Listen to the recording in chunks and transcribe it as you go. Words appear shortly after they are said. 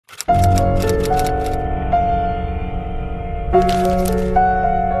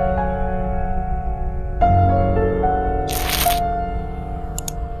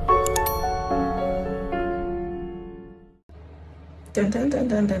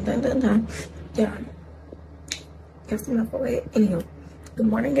Yeah. That's enough for it. Anywho, good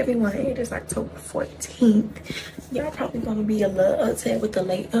morning, everyone. It is October 14th. Y'all probably gonna be a little upset with the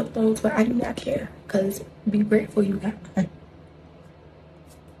late uploads, but I do not care, because be grateful you got one.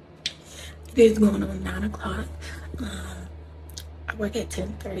 It is going on 9 o'clock. I work at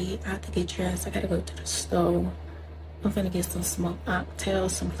 10:30. I have to get dressed. I gotta go to the store. I'm finna get some smoked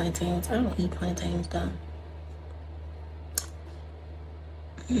oxtails, some plantains. I don't eat plantains though.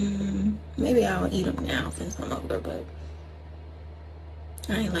 Maybe I'll eat them now since I'm older, but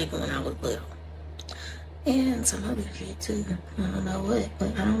I ain't like them when I was little. And some other shit too. I don't know what,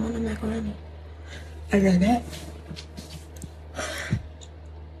 but I don't want no macaroni. I know that.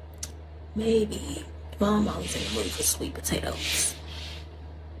 Maybe. Well, I'm always in the mood for sweet potatoes.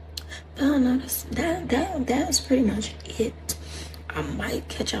 Oh no, that's pretty much it. I might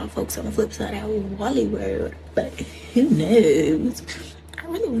catch y'all folks on the flip side of Wally World, but who knows? I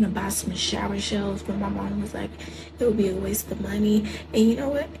really want to buy some shower shells, but my mom was like, it would be a waste of money. And you know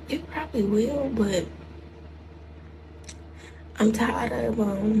what? It probably will, but I'm tired of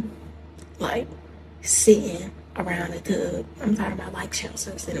like sitting around the tub. I'm tired of my like shelves.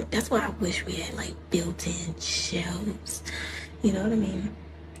 And that's why I wish we had like built-in shelves. You know what I mean?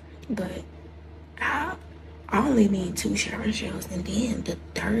 But I only need 2 shower shells, and then the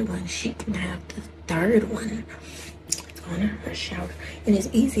third one, she can have the third one on her shower. And it's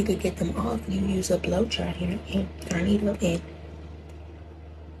easy to get them off. You use a blow dryer and turn it up and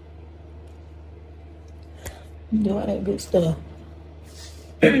do all that good stuff.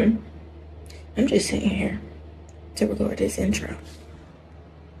 I'm just sitting here to record this intro.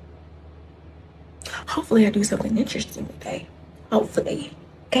 Hopefully I do something interesting today. Hopefully.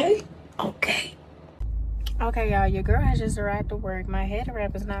 Okay? Okay, y'all, your girl has just arrived to work. My head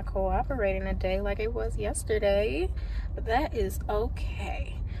wrap is not cooperating today like it was yesterday, but that is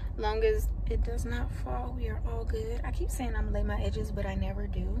okay. Long as it does not fall, we are all good. I keep saying I'm gonna lay my edges, but I never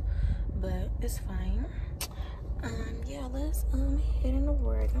do, but it's fine. Yeah, let's head into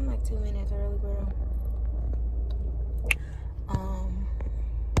work. I'm like 2 minutes early, bro.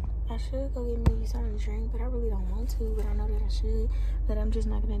 I should go get me something to drink, but I really don't want to, but I know that I should, but I'm just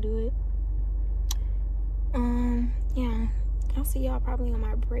not gonna do it. Yeah, I'll see y'all probably on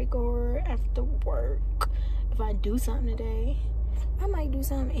my break or after work. If I do something today, I might do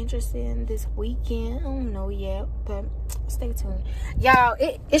something interesting this weekend. I don't know yet, but stay tuned. Y'all,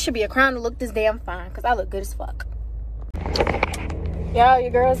 it should be a crime to look this damn fine, because I look good as fuck. Y'all,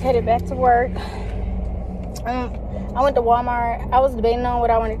 your girl's headed back to work. I went to Walmart. I was debating on what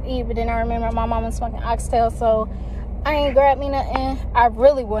I wanted to eat, but then I remembered my mom was smoking Oxtails, so I ain't grabbed me nothing. I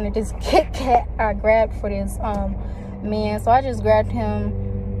really wanted this Kit Kat I grabbed for this man, so I just grabbed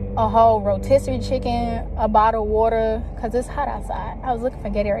him a whole rotisserie chicken, a bottle of water, because it's hot outside. I was looking for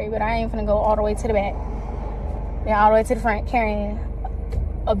Gatorade, but I ain't gonna go all the way to the back, then all the way to the front carrying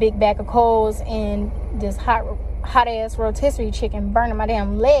a big bag of coals and this hot ass rotisserie chicken burning my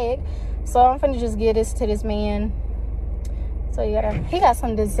damn leg. So I'm finna just give this to this man. So he got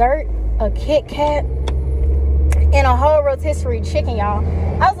some dessert, a Kit Kat, and a whole rotisserie chicken, y'all.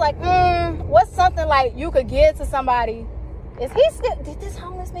 I was like, what's something like you could give to somebody? Is he still, did this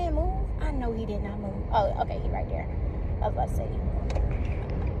homeless man move? I know he did not move. Oh, okay, he right there. I was about to say.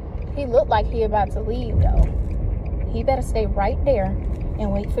 He looked like he about to leave, though. He better stay right there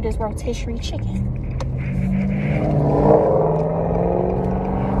and wait for this rotisserie chicken.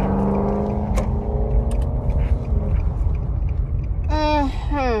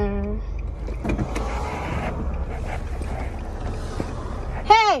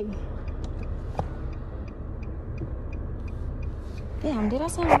 Hey! Damn, did I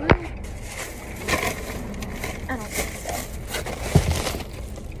sound rude? I don't think so.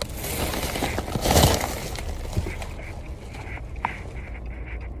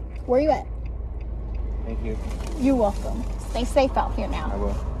 Where you at? Thank you. You're welcome. Stay safe out here now. I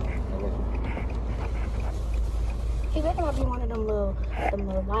will. He better not be one of them little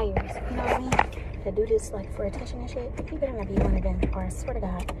liars, you know what I mean? That do this like for attention and shit. He better not be one of them, or I swear to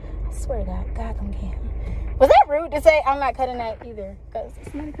God, God gonna get him. Was that rude to say? I'm not cutting that either. Cause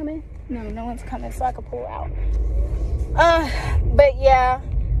is somebody coming? No one's coming, so I can pull out. But yeah,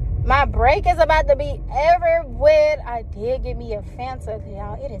 my break is about to be everywhere. I did get me a Fanta,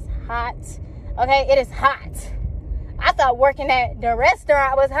 y'all. It is hot. Okay, it is hot. I thought working at the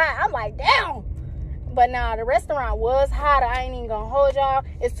restaurant was hot. I'm like, damn. But nah, the restaurant was hot. I ain't even gonna hold y'all.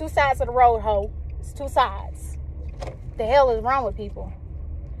 It's 2 sides of the road, ho. It's 2 sides. The hell is wrong with people?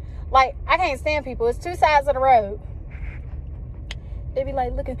 Like, I can't stand people. It's 2 sides of the road. They be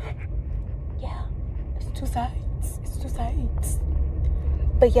like looking. Yeah, it's 2 sides. It's 2 sides.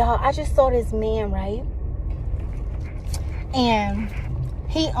 But y'all, I just saw this man, right? And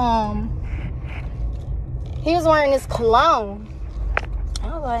he was wearing this cologne.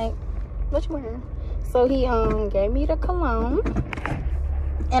 I was like, what you wearing? So he gave me the cologne.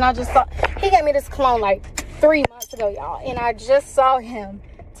 And I just saw, he gave me this cologne like 3 months ago, y'all. And I just saw him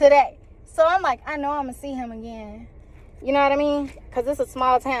today. So I'm like, I know I'm gonna see him again. You know what I mean? Because it's a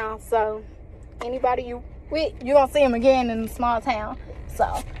small town. So anybody you with, you gonna see him again in a small town.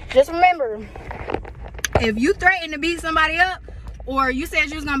 So just remember, if you threaten to beat somebody up, or you said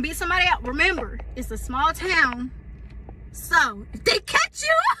you was gonna beat somebody up, remember, it's a small town. So if they catch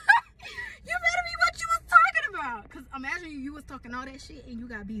you, you better be what you was talking about. Because imagine you was talking all that shit and you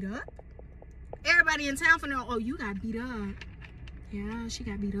got beat up. Everybody in town for know, oh, you got beat up. Yeah, she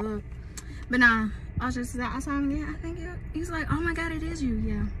got beat up. But nah, I was just, I saw him, yeah, I think he's like, oh my God, it is you.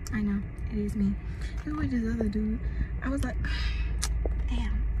 Yeah, I know, it is me. It was this other dude. I was like,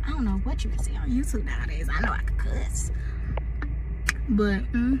 damn, I don't know what you can see on YouTube nowadays. I know I could cuss. But,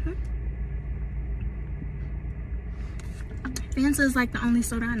 Fanta is like the only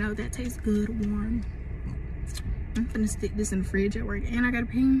soda I know that tastes good warm. I'm finna stick this in the fridge at work. And I gotta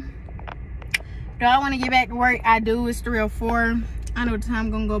pee. Do I want to get back to work? I do. It's 3:04. I know the time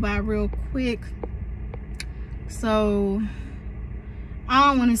gonna go by real quick. So, I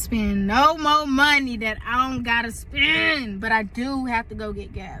don't want to spend no more money that I don't gotta spend. But I do have to go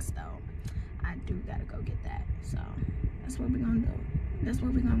get gas though. I do gotta go get that. So, that's what we're gonna do. That's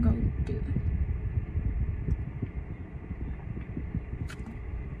what we're gonna go do.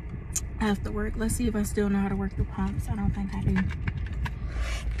 After work, let's see if I still know how to work the pumps. I don't think I do.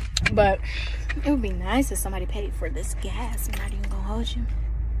 But it would be nice if somebody paid for this gas. I'm not even gonna hold you.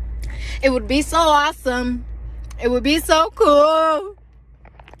 It would be so awesome. It would be so cool.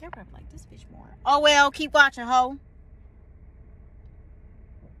 You're probably like this bitch more. Oh well, keep watching, ho.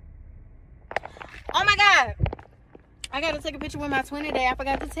 Oh my God. I gotta take a picture with my twin today. I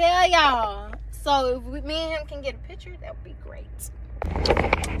forgot to tell y'all. So if me and him can get a picture, that would be great.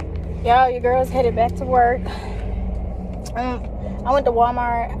 Y'all, your girl's headed back to work. I went to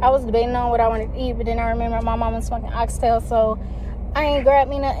Walmart. I was debating on what I wanted to eat, but then I remember my mom was smoking Oxtails, so I ain't grabbed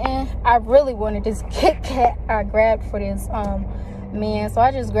me nothing. I really wanted this Kit Kat I grabbed for this man, so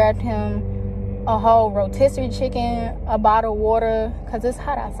I just grabbed him a whole rotisserie chicken, a bottle of water, because it's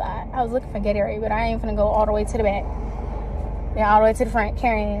hot outside. I was looking for Gatorade, but I ain't finna go all the way to the back. Then all the way to the front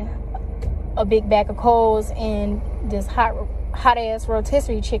carrying a big bag of coals and this hot ass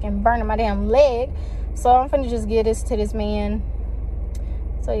rotisserie chicken burning my damn leg. So I'm finna just give this to this man.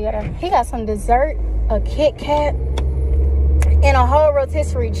 So he got some dessert, a Kit Kat, and a whole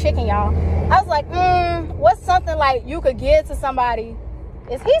rotisserie chicken, y'all. I was like, what's something like you could give to somebody?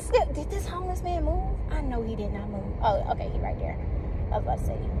 Is he still, did this homeless man move? I know he did not move. Oh, okay, he right there. I was about to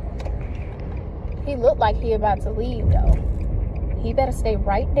say. He looked like he about to leave though. He better stay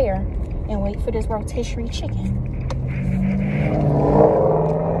right there and wait for this rotisserie chicken.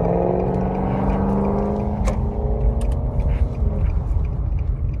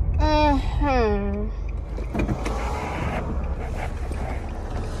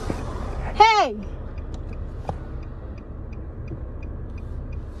 Hey!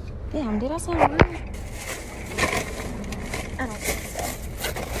 Damn, did I sound rude? I don't think so.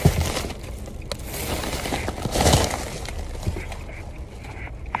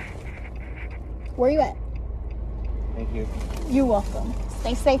 Where you at? Thank you. You're welcome.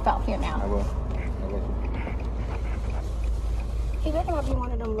 Stay safe out here now. I will. He better not be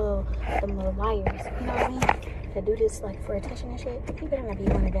one of them little liars, you know what I mean? That do this like for attention and shit. He better not be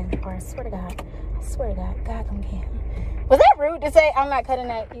one of them. Or I swear to God, God gonna get him. Was that rude to say? I'm not cutting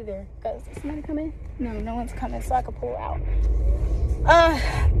that either. Cause is somebody coming? No, no one's coming, so I can pull out.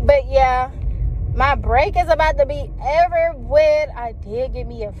 But yeah, my break is about to be over with. I did get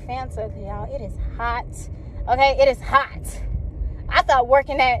me a Fanta, y'all. It is hot. Okay, it is hot. I thought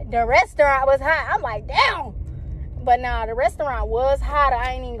working at the restaurant was hot. I'm like, damn. But nah, the restaurant was hot.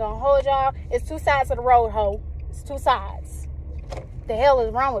 I ain't even gonna hold y'all. It's two sides of the road, ho. It's two sides. The hell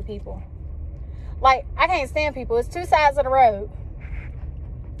is wrong with people? Like, I can't stand people. It's two sides of the road.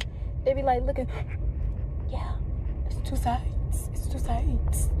 They be like looking. Yeah, it's two sides. It's two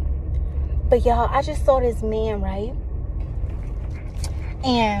sides. But y'all, I just saw this man, right?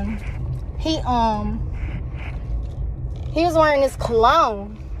 And he was wearing this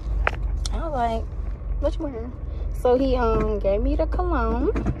cologne. I was like, what you wearing? So he gave me the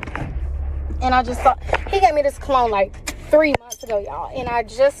cologne. And I just saw, he gave me this cologne like 3 months ago, y'all. And I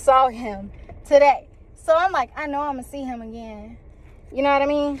just saw him today. So I'm like, I know I'm gonna see him again. You know what I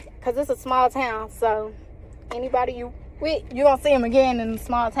mean? Because it's a small town. So anybody you you're gonna see him again in a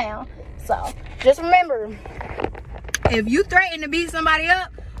small town. So just remember, if you threaten to beat somebody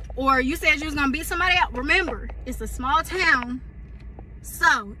up, or you said you was gonna beat somebody up, remember, it's a small town.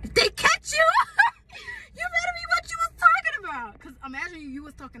 So if they catch you, you better be what you was talking about. Cause imagine you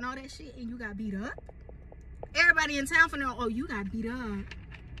was talking all that shit and you got beat up. Everybody in town for know, oh, you got beat up.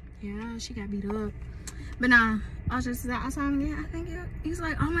 Yeah, she got beat up. But nah, I was just, I saw him, yeah, I think he's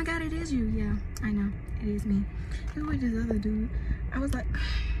like, oh my God, it is you. Yeah, I know, it is me. It was this other dude. I was like,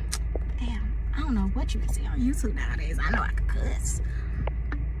 damn, I don't know what you can see on YouTube nowadays. I know I can cuss.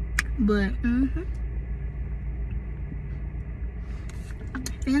 But,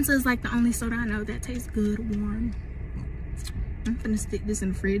 Fanta is like the only soda I know that tastes good warm. I'm finna stick this in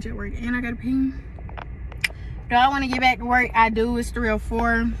the fridge at work, and I gotta pee. Do I want to get back to work? I do. It's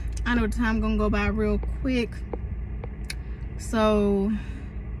 3:04. I know the time gonna go by real quick, so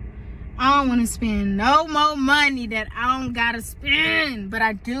I don't want to spend no more money that I don't gotta spend. But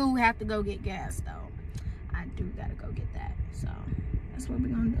I do have to go get gas though. I do gotta go get that. So that's what we're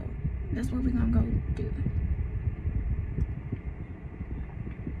gonna do. That's what we're gonna go do.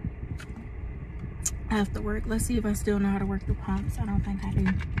 After work, let's see if I still know how to work the pumps. I don't think I do.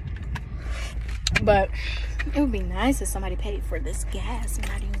 But it would be nice if somebody paid for this gas. I'm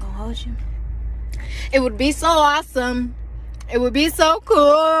not even gonna hold you. It would be so awesome. It would be so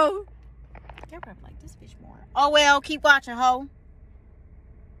cool. You're probably like this bitch more. Oh well, keep watching, ho.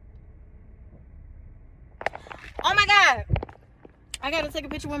 Oh my God, I gotta take a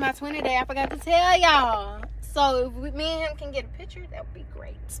picture with my twin today. I forgot to tell y'all. So if me and him can get a picture, that would be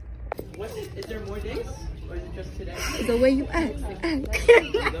great. Is there more days? Or is it just today? It's the way you act.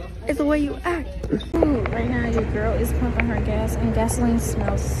 It's the way you act. Ooh, right now, your girl is pumping her gas, and gasoline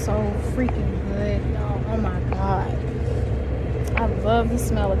smells so freaking good, y'all. Oh my God. I love the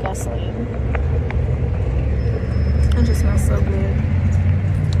smell of gasoline. It just smells so good.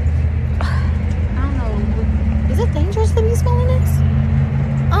 I don't know. Is it dangerous to be smelling this?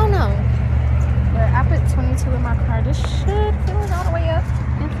 I don't know. But I put 22 in my car. This should fill it all the way up.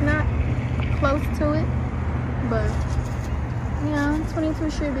 It's not close to it. But yeah, 22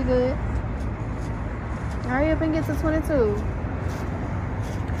 should be good. Hurry up and get to 22.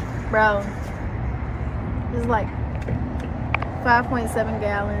 Bro, it's like 5.7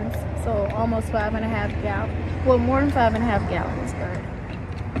 gallons. So almost 5.5 gallons. Well, more than 5.5 gallons, but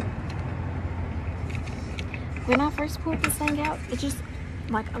when I first pulled this thing out, it just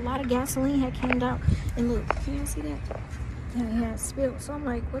like a lot of gasoline had came out. And look, can you see that? And it had spilled. So I'm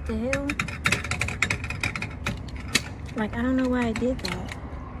like, what the hell? Like, I don't know why I did that,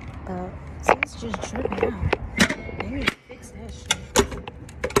 but see, it's just dripping out. They need to fix that shit.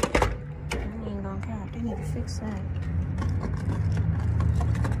 I ain't gonna count. They need to fix that.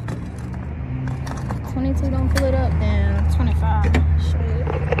 22 don't fill it up, then 25.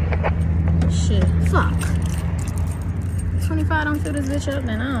 Shit. Fuck. 25 don't fill this bitch up,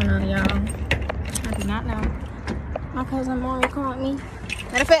 then I don't know, y'all. I do not know. My cousin Maury called me.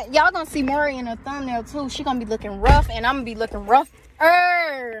 Matter of fact, y'all gonna see Maury in the thumbnail too. She gonna be looking rough, and I'm gonna be looking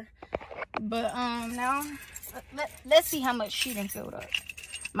rougher. But now let's see how much she done filled up.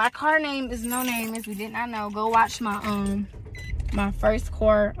 My car name is no name, if you did not know. Go watch my my first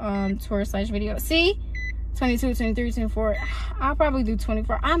car tour / video. See, 22, 23, 24. I'll probably do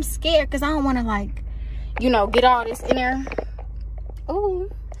 24. I'm scared because I don't want to, like, you know, get all this in there. Ooh.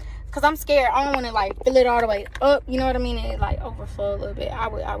 Because I'm scared. I don't want to, like, fill it all the way up. You know what I mean? And it, like, overflow a little bit. I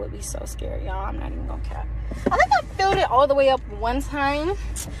would be so scared, y'all. I'm not even going to cap. I think I filled it all the way up one time.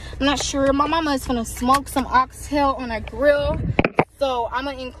 I'm not sure. My mama is going to smoke some oxtail on a grill. So, I'm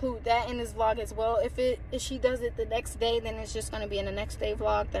going to include that in this vlog as well. If she does it the next day, then it's just going to be in the next day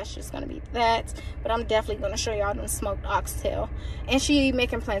vlog. That's just going to be that. But I'm definitely going to show y'all them smoked oxtail. And she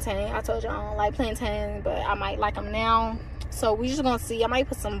making plantain. I told y'all I don't like plantain, but I might like them now. So we just gonna see. I might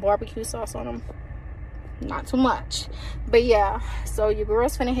put some barbecue sauce on them, not too much, but yeah. So your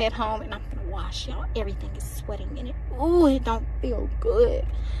girl's finna head home, and I'm gonna wash, y'all. Everything is sweating in it. Ooh, it don't feel good.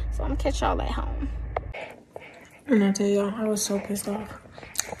 So I'm gonna catch y'all at home. And I tell y'all, I was so pissed off.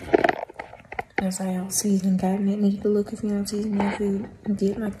 That's how y'all season cabinet need to look if you don't season your food.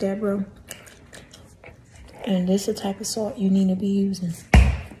 Get like that, bro. And this is the type of salt you need to be using.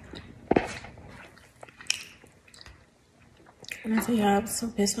 And I tell y'all, I was so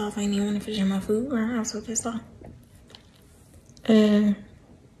pissed off. I ain't even want to finish my food, bro. I was so pissed off. And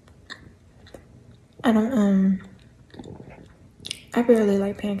I don't, I barely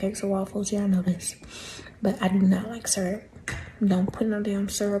like pancakes or waffles. Y'all know this. But I do not like syrup. Don't put no damn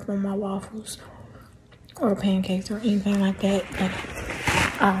syrup on my waffles or pancakes or anything like that. Like,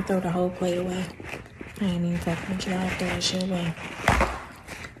 I'll throw the whole plate away. I ain't even fucking with you. I'll throw that shit away.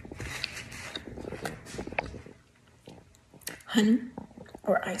 Honey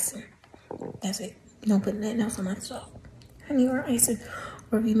or icing. That's it. Don't put nothing else on my stuff. Honey or icing.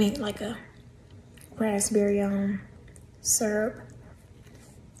 Or if you make like a raspberry syrup.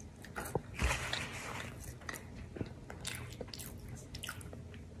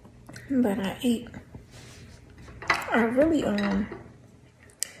 But I really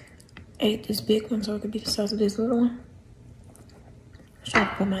ate this big one so it could be the size of this little one. I tried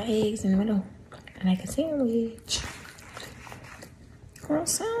to put my eggs in the middle and make a sandwich. Girl,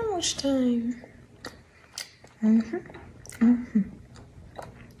 sandwich time.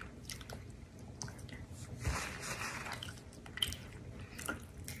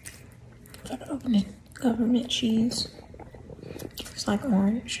 Try to open it. Government cheese. It's like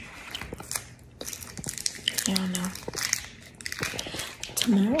orange. I don't know.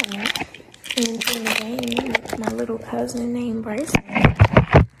 Tomorrow, I'm playing a game with my little cousin named Bryson.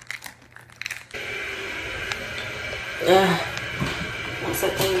 Once I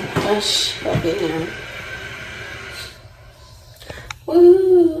can hush up in there.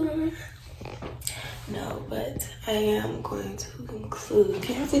 Woo! No, but I am going to conclude.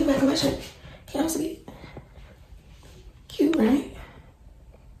 Can I see the back of my shirt? Can I see it? Cute, right?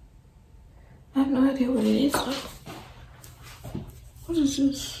 I have no idea what it is though. What is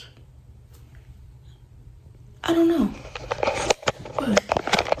this? I don't know. But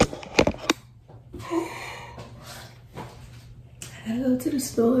I gotta go to the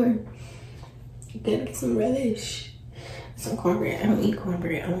store. Gotta get some relish. Some cornbread. I don't eat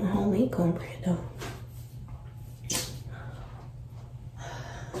cornbread. I want homemade cornbread though.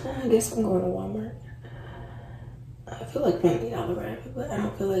 I guess I'm going to Walmart. I feel like Family Dollar Rabbit, but I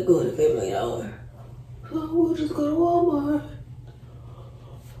don't feel like going to Family Dollar. So we'll just go to Walmart.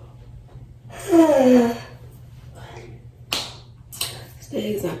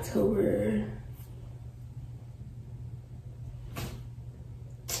 Today is October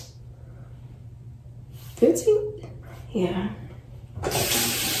 15th? Yeah.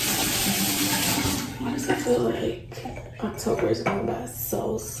 Why does it feel like October is going by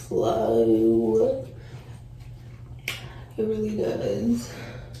so slow? It really does.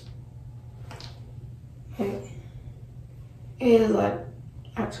 It is like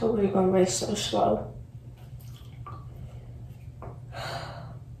October is going by so slow.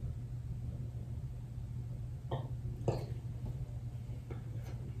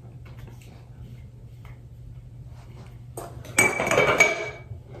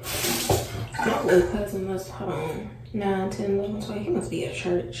 My little cousin must have 9, 10, 11, 12. He must be at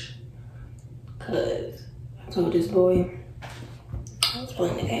church. Cause I told this boy I was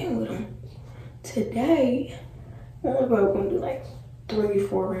playing the game with him. Today, we're gonna do like 3 or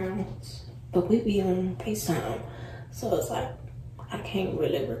 4 rounds. But we be on FaceTime. So it's like I can't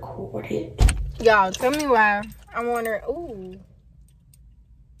really record it. Y'all, tell me why I'm wondering. Ooh.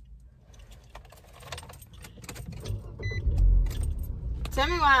 Tell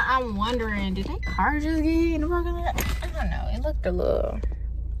me why I'm wondering, did that car just get hit in the parking lot? I don't know. It looked a little.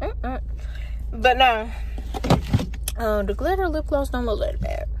 But no. The glitter lip gloss don't look that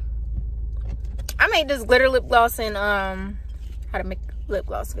bad. I made this glitter lip gloss in how to make lip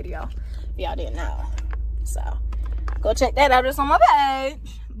gloss video. If y'all didn't know. So go check that out. It's on my page.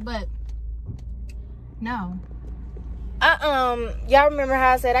 But no. Y'all remember how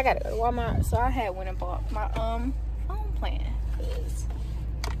I said I gotta go to Walmart? So I had went and bought my phone plan. Cause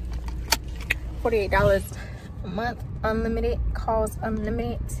 $48 a month, unlimited calls,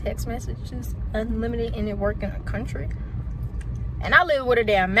 unlimited text messages, unlimited, and it work in the country. And I live where the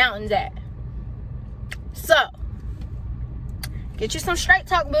damn mountains at. So get you some straight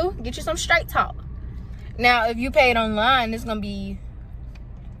talk, boo. Get you some straight talk. Now, if you pay it online, it's gonna be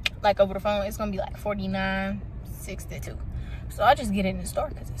like over the phone. It's gonna be like $49.62. So I just get it in the store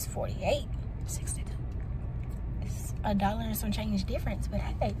because it's $48.62. It's $1 and some change difference, but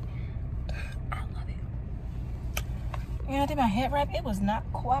hey, I love it. Yeah, I did my head wrap. It was not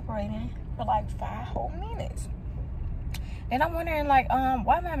cooperating for like 5 whole minutes. And I'm wondering, like,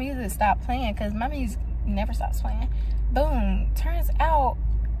 why my music stopped playing? Because my music never stops playing. Boom. Turns out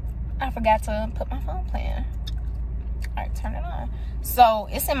I forgot to put my phone playing. Alright, turn it on. So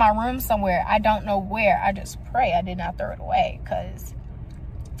it's in my room somewhere. I don't know where. I just pray I did not throw it away, because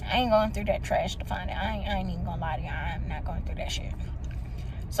I ain't going through that trash to find it. I ain't even gonna lie to you. I'm not going through that shit.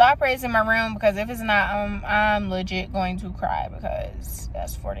 So I pray it's in my room, because if it's not, I'm legit going to cry, because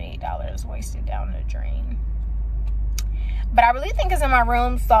that's $48 wasted down the drain. But I really think it's in my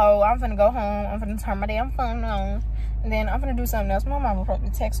room, so I'm finna go home. I'm finna turn my damn phone on. And then I'm finna do something else. My mom will probably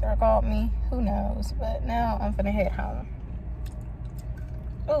text or call me. Who knows? But now I'm finna head home.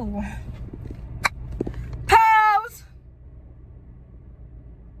 Ooh. Pause!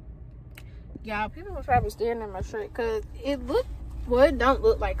 Y'all, people were probably staring at my shirt because it looked, well, it don't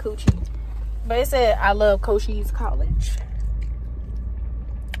look like Coochie. But it said, I love Cochise College.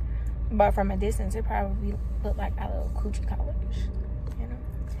 But from a distance, it probably looked like I love Coochie College. You know?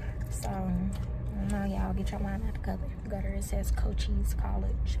 So, I don't know, y'all get your mind out the gutter. It says Cochise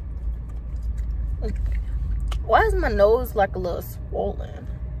College. Look. Why is my nose like a little swollen?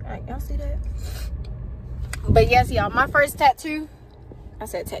 Alright, y'all see that? But yes, y'all, my first tattoo. I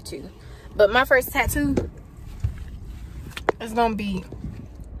said tattoo. But my first tattoo is gonna be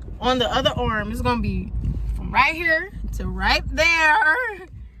on the other arm. It's gonna be from right here to right there.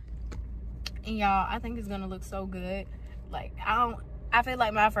 And y'all, I think it's gonna look so good. Like, I feel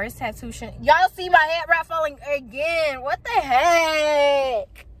like my first tattoo should, y'all see my head wrap falling again. What the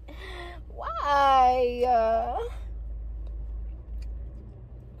heck? Why?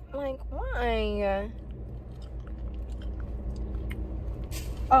 Like, why?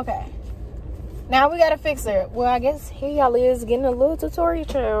 Okay. Now we gotta fix it. Well, I guess here y'all is getting a little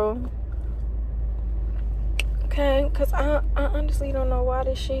tutorial. Okay, because I honestly don't know why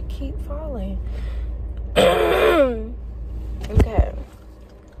this shit keep falling. Okay.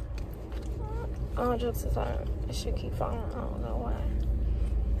 All jokes aside, this shit keep falling. I don't know why.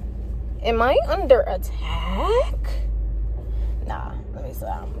 Am I under attack? Nah, let me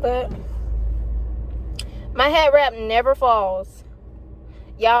stop. But my head wrap never falls.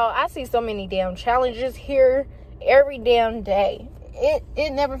 Y'all, I see so many damn challenges here every damn day.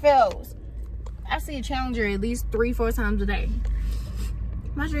 It never fails. I see a challenger at least 3-4 times a day.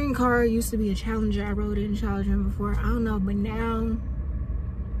 My dream car used to be a Challenger. I rode in Challenger before. I don't know, but now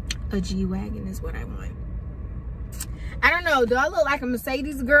a G-Wagon is what I want. I don't know. Do I look like a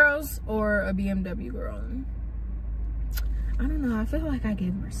Mercedes girl or a BMW girl? I don't know. I feel like I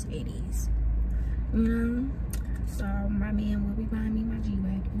give Mercedes. You know? So my man will be buying me my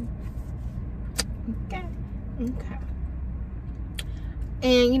G-Wagon. Okay. Okay.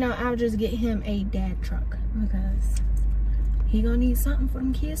 And, you know, I'll just get him a dad truck because he gonna need something for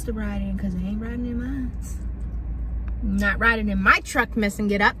them kids to ride in because they ain't riding in mine. Not riding in my truck, messing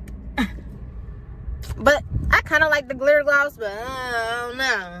it up. But I kind of like the glitter gloss, but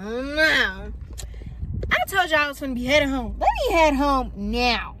I don't know. I told y'all I was gonna be heading home. Let me head home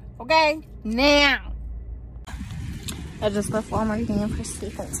now, okay? Now. I just left Walmart again for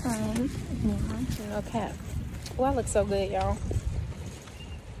second time. Yeah, no cap. Oh, I look so good, y'all.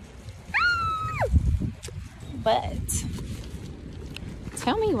 But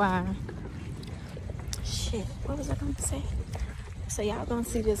tell me why. Shit, what was I gonna say? So y'all gonna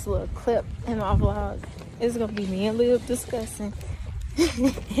see this little clip in my vlog. It's gonna be me and Liv discussing.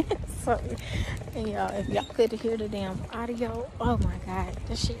 So, and y'all, if y'all could hear the damn audio, oh my god,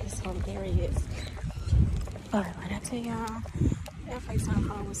 this shit is hilarious. But when I tell y'all, that FaceTime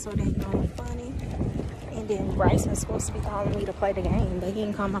call was so damn funny. And then Bryce was supposed to be calling me to play the game, but he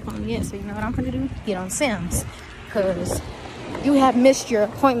ain't called my phone yet. So you know what I'm gonna do? Get on Sims, cause you have missed your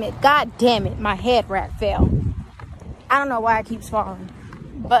appointment. God damn it, my head wrap fell. I don't know why it keeps falling,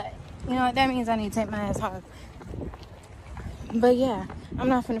 but you know what that means? I need to take my ass home. But yeah, I'm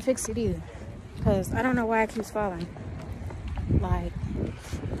not gonna fix it either, cause I don't know why it keeps falling. Like,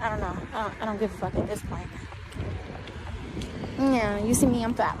 I don't know. I don't give a fuck at this point. Yeah, you see me,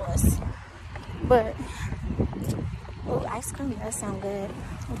 I'm fabulous. But, oh, ice cream does sound good.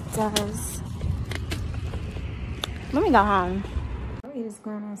 It does. Let me go home. It is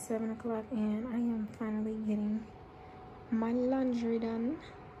going on 7 o'clock and I am finally getting my laundry done.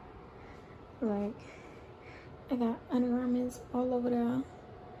 Like, I got undergarments all over there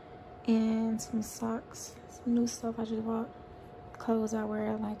and some socks, some new stuff I just bought. Clothes I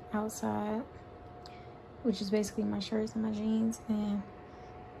wear like outside, which is basically my shirts and my jeans. And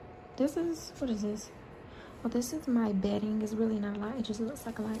this is, what is this? Well, this is my bedding. It's really not a lot, it just looks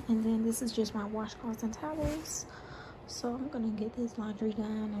like a lot. And then this is just my washcloths and towels. So I'm gonna get this laundry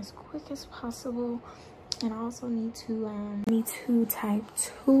done as quick as possible. And I also need to type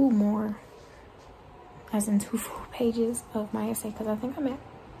 2 more, as in 2 full pages of my essay, because I think I'm at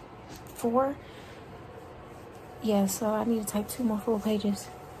 4. Yeah, so I need to type 2 more full pages.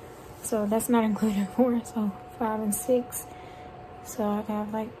 So that's not including 4, so 5 and 6. So I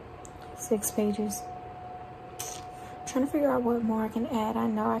have like 6 pages. I'm trying to figure out what more I can add. I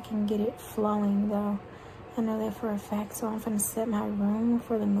know I can get it flowing though. I know that for a fact. So I'm gonna set my room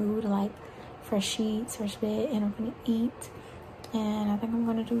for the mood like fresh sheets, fresh bed, and I'm gonna eat. And I think I'm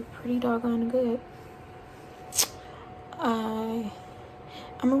gonna do pretty doggone good.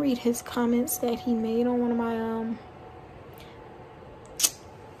 I'm gonna read his comments that he made on one of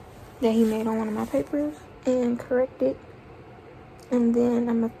my papers and correct it, and then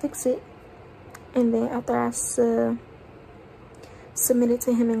I'm gonna fix it. And then after I submit it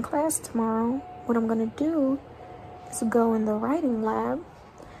to him in class tomorrow, what I'm gonna do is go in the writing lab,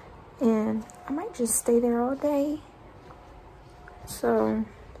 and I might just stay there all day. So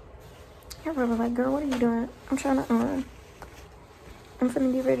you're probably like, girl, what are you doing? I'm trying to I'm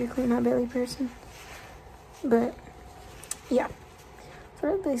finna get ready to clean my belly person. But yeah, so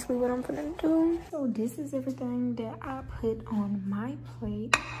that's basically what I'm finna do. So this is everything that I put on my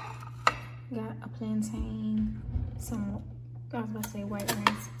plate. Got a plantain, some, I was about to say white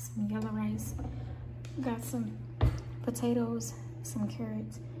rice, some yellow rice. Got some potatoes, some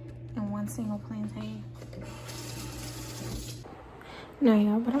carrots, and one single plantain. No,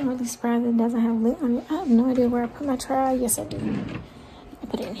 y'all, but I'm really surprised it doesn't have lid on it. I have no idea where I put my tripod. Yes, I do. I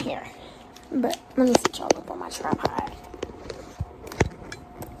put it in here. But let me set y'all up on my tripod.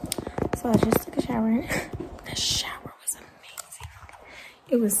 So I just took a shower. The shower was amazing.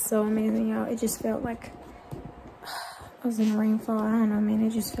 It was so amazing, y'all. It just felt like I was in a rainfall. I don't know, man.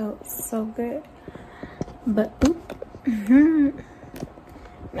 It just felt so good. But, no,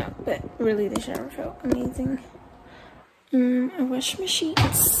 but really the shower felt amazing. I washed my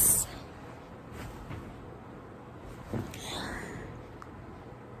sheets.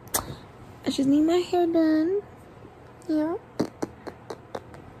 I just need my hair done. Yeah.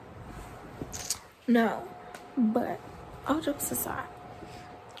 No, but all jokes aside,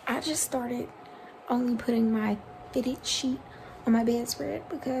 I just started only putting my fitted sheet on my bedspread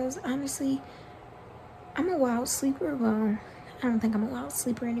because honestly, I'm a wild sleeper. Well, I don't think I'm a wild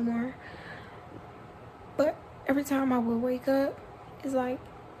sleeper anymore. But every time I would wake up, it's like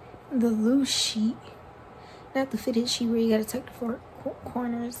the loose sheet, not the fitted sheet where you gotta tuck the four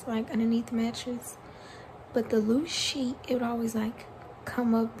corners like underneath the mattress, but the loose sheet, it would always like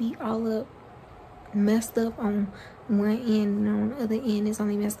come up, be all up, messed up on one end, and on the other end it's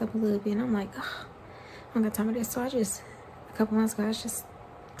only messed up a little bit. And I'm like, oh, I don't got time for this. So I just, a couple months ago, I just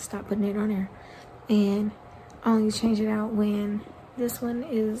stopped putting it on there, and I only change it out when this one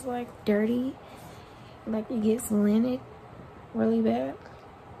is like dirty, like it gets linted really bad,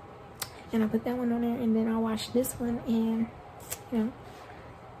 and I put that one on there, and then I'll wash this one, and you know.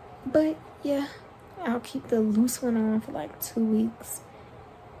 But yeah, I'll keep the loose one on for like 2 weeks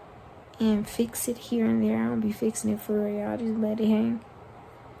and fix it here and there. I don't be fixing it for real, y'all. Just let it hang.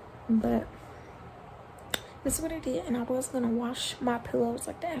 But this is what I did. And I was gonna wash my pillows,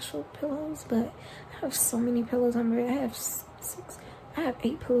 like the actual pillows, but I have so many pillows on my bed. I have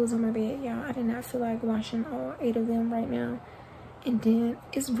 8 pillows on my bed, y'all. I did not feel like washing all 8 of them right now. And then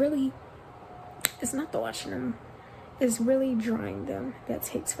it's not the washing them, it's really drying them that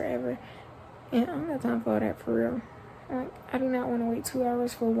takes forever, and I don't have time for all that for real. Like, I do not want to wait 2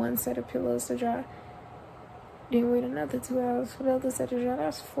 hours for one set of pillows to dry, then wait another 2 hours for the other set to dry.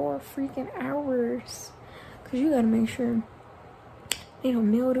 That's 4 freaking hours, because you gotta make sure they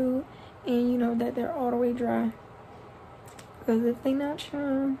don't mildew, and you know that they're all the way dry, because if they not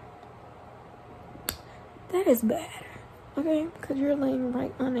dry, that is bad. Okay, because you're laying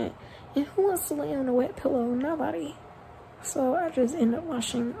right on it, and who wants to lay on a wet pillow? Nobody. So I just end up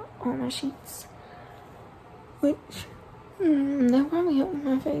washing all my sheets, which that probably helped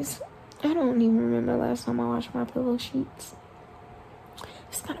my face. I don't even remember the last time I washed my pillow sheets.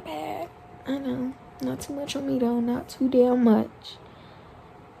 It's kind of bad, I know. Not too much on me though, not too damn much.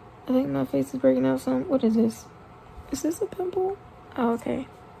 I think my face is breaking out some. What is this? Is this a pimple? Oh, okay.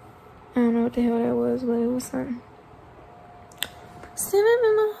 I don't know what the hell that was, but it was something. Sitting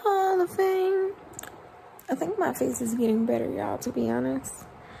in the Hall of Fame. I think my face is getting better, y'all, to be honest.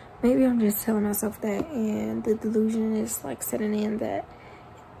 Maybe I'm just telling myself that, and the delusion is like setting in, that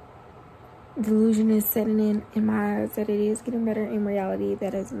delusion is setting in my eyes that it is getting better. In reality,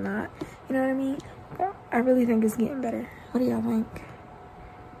 that is not. You know what I mean? But I really think it's getting better. What do y'all think?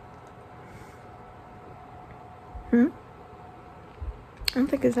 I don't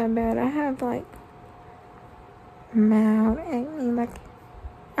think it's that bad. I have like mild acne, like,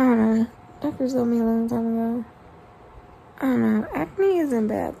 I don't know. Doctor told me a long time ago. I don't know. Acne isn't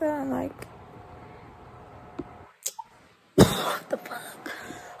bad though. Like, what the fuck?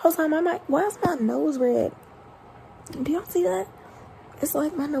 Hold on, why is my nose red? Do y'all see that? It's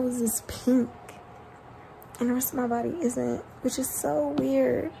like my nose is pink and the rest of my body isn't, which is so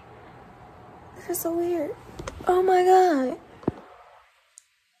weird. This is so weird. Oh my god.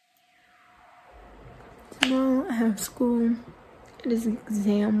 Tomorrow I have school. It is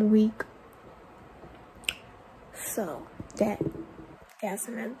exam week. So that's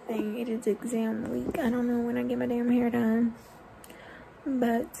another thing. It is exam week. I don't know when I get my damn hair done.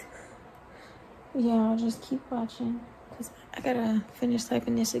 But yeah, I'll just keep watching. Because I gotta finish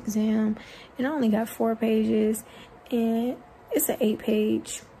typing this exam. And I only got 4 pages. And it's an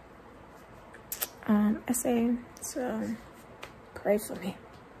 8-page essay. So pray for me.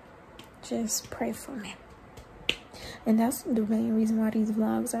 Just pray for me. And that's the main reason why these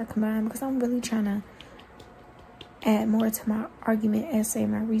vlogs are combined, because I'm really trying to add more to my argument essay,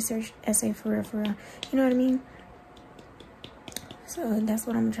 my research essay, for real, for real. You know what I mean? So that's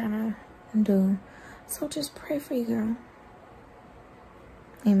what I'm trying to do. So just pray for you, girl.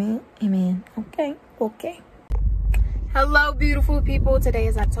 Amen. Amen. Okay. Okay. Hello, beautiful people. Today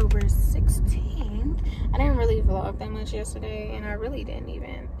is October 16th. I didn't really vlog that much yesterday, and I really didn't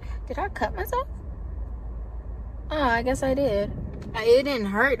even. Did I cut myself? Oh, I guess I did. It didn't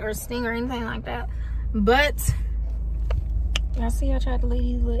hurt or sting or anything like that. But y'all see I tried to lay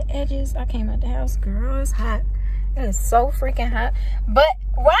these little edges. I came out the house. Girl, it's hot. It is so freaking hot. But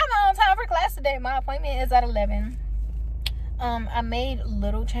why am I on time for class today? My appointment is at 11. I made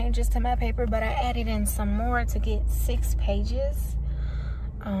little changes to my paper, but I added in some more to get 6 pages.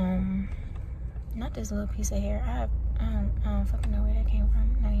 Not this little piece of hair. I don't fucking know where that came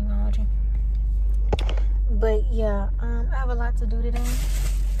from. Not even gonna hold you. But yeah, I have a lot to do today.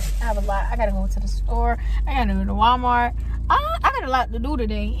 I gotta go to the store. I gotta go to Walmart. I got a lot to do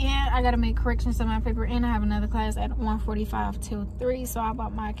today. And I gotta make corrections to my paper. And I have another class at 1:45 till 3. So I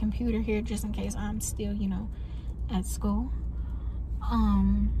bought my computer here just in case I'm still, you know, at school.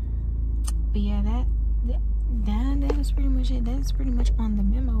 But yeah, that is pretty much it. That's pretty much on the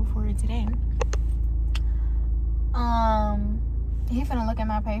memo for today. He finna look at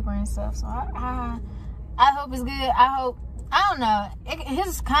my paper and stuff. So I hope it's good. I don't know.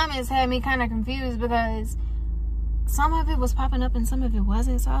 His comments had me kind of confused because some of it was popping up and some of it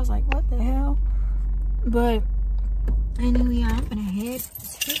wasn't. So I was like, what the hell? But anyway, I'm gonna head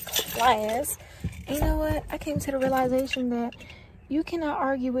to class. And you know what? I came to the realization that you cannot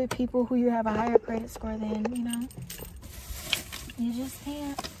argue with people who you have a higher credit score than, you know. You just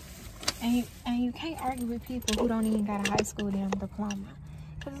can't. And you can't argue with people who don't even got a high school damn diploma.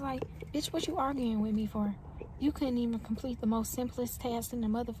 Cause like, bitch, what you arguing with me for? You couldn't even complete the most simplest task in the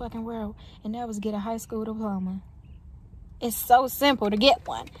motherfucking world, and that was get a high school diploma. It's so simple to get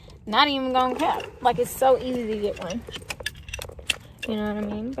one. Not even gonna cap. Like, it's so easy to get one. You know what I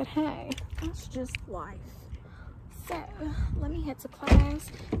mean? But hey, that's just life. So, let me head to class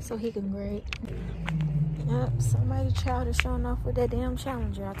so he can grade. Yep, somebody's child is showing off with that damn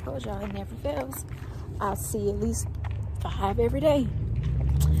Challenger. I told y'all it never fails. I see at least 5 every day.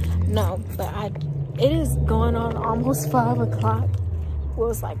 No, but it is going on almost 5 o'clock. Well,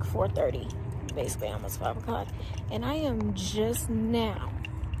 it's like 4:30, basically almost 5 o'clock. And I am just now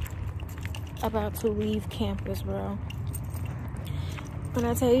about to leave campus, bro. When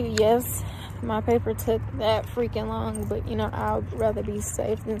I tell you, yes, my paper took that freaking long, but you know, I'd rather be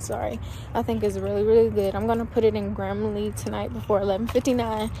safe than sorry. I think it's really, really good. I'm gonna put it in Grammarly tonight before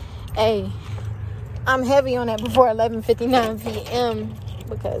 11:59. Hey, I'm heavy on that before 11:59 p.m.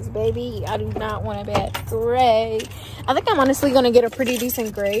 because, baby, I do not want a bad grade. I think I'm honestly gonna get a pretty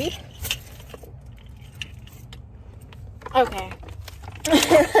decent grade. Okay.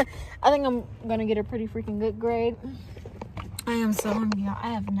 I think I'm gonna get a pretty freaking good grade. I am so hungry, y'all.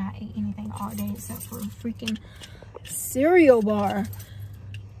 I have not ate anything all day except for a freaking cereal bar.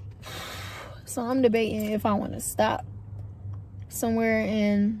 So I'm debating if I want to stop somewhere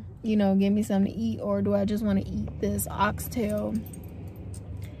and, you know, get me something to eat, or do I just want to eat this oxtail?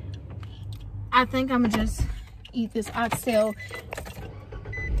 I think I'm gonna just eat this oxtail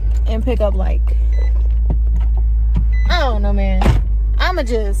and pick up, like, I don't know, man. I'ma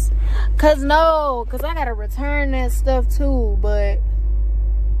just, cause I gotta return that stuff too. But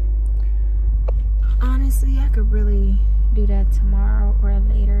honestly, I could really do that tomorrow or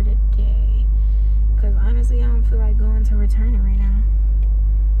later today, cause honestly I don't feel like going to return it right now.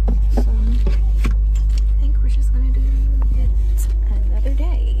 So I think we're just gonna do it another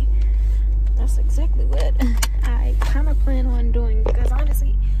day. That's exactly what I kind of plan on doing, because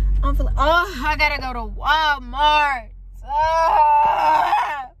honestly I'm feeling, oh, I gotta go to Walmart.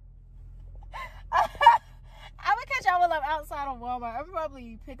 I would catch y'all while I'm outside of Walmart. I would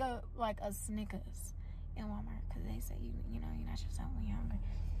probably pick up like a Snickers in Walmart, because they say you know you're not yourself when you're hungry.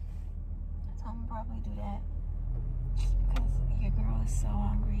 So I'm gonna probably do that, because your girl is so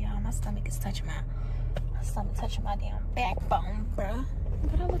hungry, y'all. My stomach is touching my damn backbone, bro.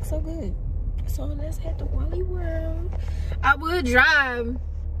 But I look so good. So let's head to Wally World. I would drive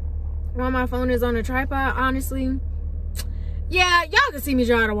while my phone is on a tripod, honestly. Yeah, y'all can see me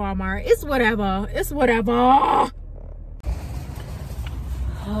drive to Walmart. It's whatever. It's whatever.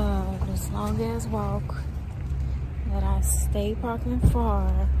 This long ass walk that I stay parking for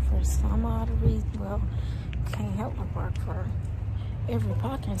some odd reason. Well, can't help but park for every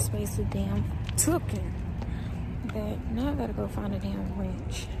parking space is damn taken. But now I gotta go find a damn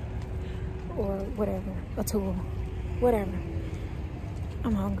wrench or whatever, a tool, whatever.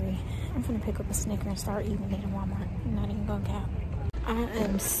 I'm hungry. I'm gonna pick up a Snicker and start eating it in Walmart. I'm not even gonna cap. I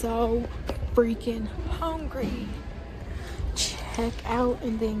am so freaking hungry. Check out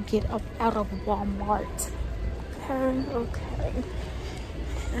and then get up out of Walmart. Okay.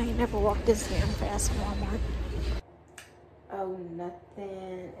 I ain't never walked this damn fast in Walmart. Oh,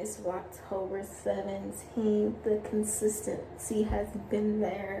 nothing. It's Vlogtober 17th. The consistency has been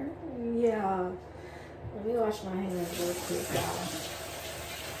there. Yeah. Let me wash my hands real quick, y'all.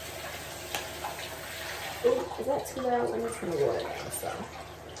 Ooh, is that too loud? Let me turn the water down, so.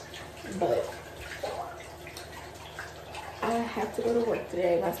 But I have to go to work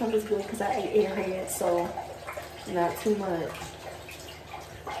today. My tummy is good because I ate airhead, so not too much.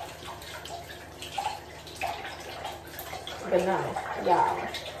 But no, y'all,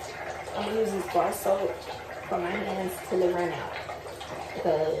 I'm gonna use this bar soap for my hands till it run out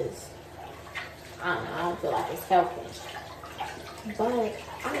because I don't feel like it's helping. But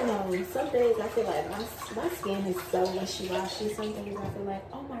I don't know, some days I feel like my skin is so wishy-washy. Some days I feel like,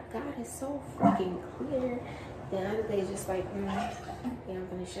 oh my god, it's so freaking clear. Then other days just like, yeah, I'm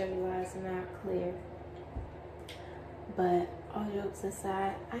gonna show you why it's not clear. But all jokes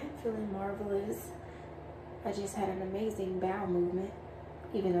aside, I am feeling marvelous. I just had an amazing bowel movement,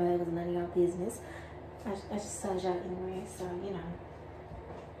 even though that was none of y'all business. I just told y'all anyway, so you know,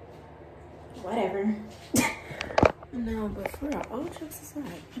 whatever. No, but for real, all jokes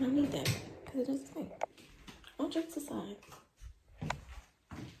aside, I don't need that because it doesn't stink. All jokes aside,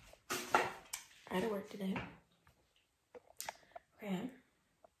 I had to work today. Okay.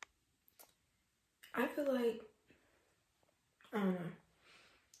 I feel like, I don't know.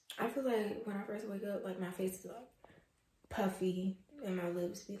 I feel like when I first wake up, like my face is like puffy and my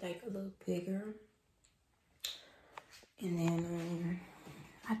lips be like a little bigger. And then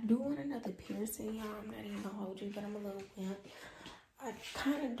I do want another piercing, y'all. I'm not even gonna hold you, but I'm a little wimp. I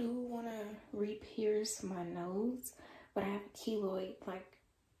kind of do want to re-pierce my nose, but I have a keloid, like,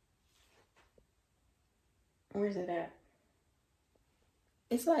 where's it at?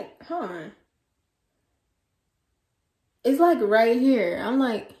 It's like, it's like right here. I'm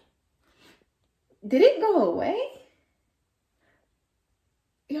like, did it go away?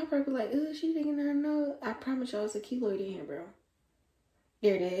 Y'all probably like, oh, she thinking her nose. I promise y'all it's a keloid in here, bro.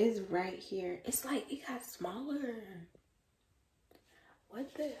 There it is, right here. It's like it got smaller.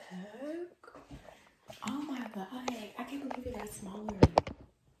 What the heck? Oh my god, I can't believe it got smaller.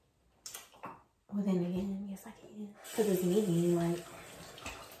 Well then again, yes I can. Cause it's me being like,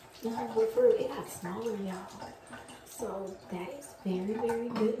 no, but for real, it got smaller, y'all. So that is very, very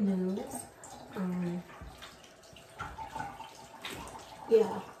good news.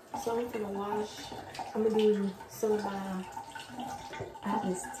 Yeah, so I'm gonna wash. I'm gonna do some of my, I have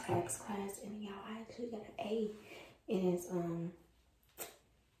this tax class, and y'all, I actually got an A. And it's,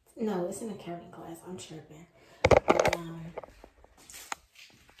 no, it's an accounting class. I'm tripping.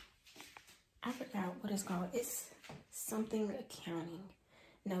 I forgot what it's called. It's something accounting.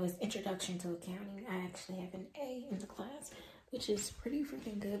 No, it's introduction to accounting. I actually have an A in the class, which is pretty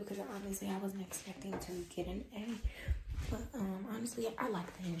freaking good because obviously I wasn't expecting to get an A. But honestly, I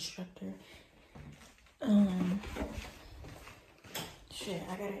like the instructor. Shit,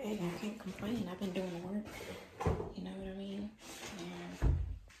 I got an A. I can't complain. I've been doing the work. You know what I mean? And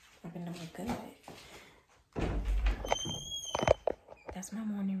I've been doing good. That's my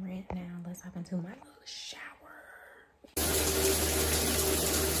morning rant now. Let's hop into my little shower.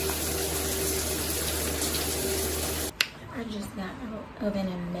 I just got out of an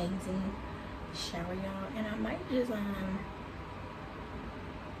amazing shower, y'all, and I might just what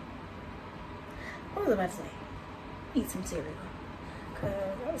was I about to say? Eat some cereal,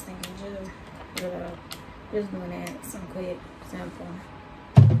 cause I was thinking just doing that, some quick, simple,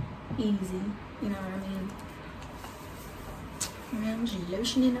 easy. You know what I mean? And I'm just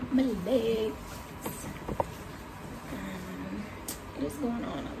lotioning up my legs. It is going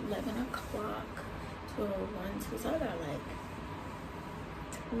on 11 o'clock. 12:01, so I got like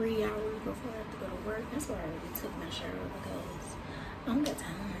 3 hours before I have to go to work. That's why I already took my shower because I'm the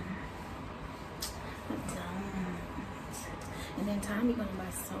time. And then time be going by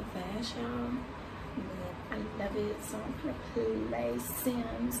so fast, y'all. But I love it. So I'm gonna play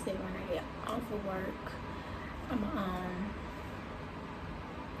Sims. Then when I get off of work, I'm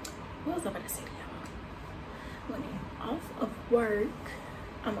what was I about to say to y'all? When I'm off of work,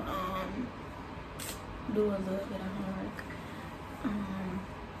 I'm do a little bit of homework.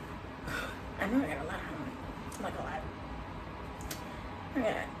 I know I got a lot of homework, like a lot. I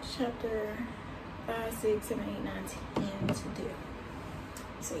got chapter 5, 6, 7, 8, 9, 10 to do.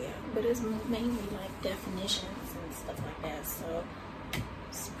 So yeah, but it's mainly like definitions and stuff like that. So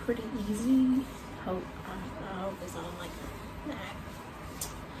it's pretty easy. I hope it's all like that.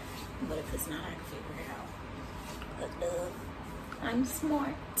 But if it's not, I can figure it out. But I'm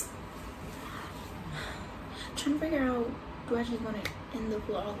smart. I'm trying to figure out, do I just want to end the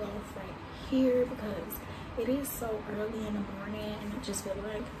vlog off right here, because it is so early in the morning and I just feel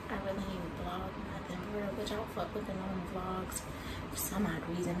like I really ain't vlog nothing real. But y'all fuck with the long vlogs for some odd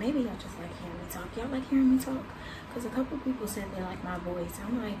reason. Maybe y'all just like hearing me talk. Y'all like hearing me talk? Because a couple people said they like my voice.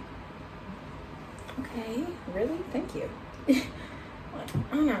 I'm like, okay, really? Thank you. Like,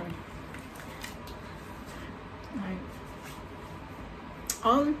 I don't know. Like,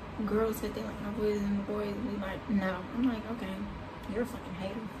 all girls said they like my voice and the boys be like, no. I'm like, okay, you're a fucking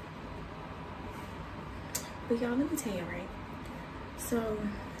hater. But y'all, let me tell you, right? So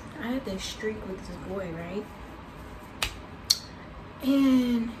I had this streak with this boy, right?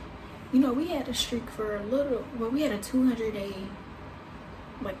 And you know, we had a streak for a little, well, we had a 200-day,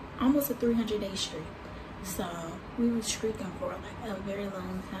 like almost a 300-day streak. So we were streaking for like a very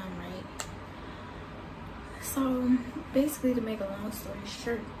long time, right? So basically, to make a long story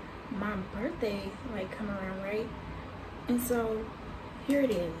short, my birthday like come around, right? And so here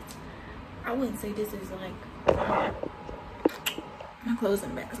it is. I wouldn't say this is like, I'm closing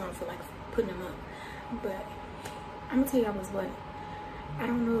them back because I don't feel like putting them up. But I'm gonna tell y'all was what, I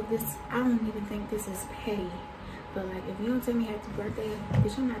don't know if this, I don't even think this is petty, but like, if you don't tell me happy birthday,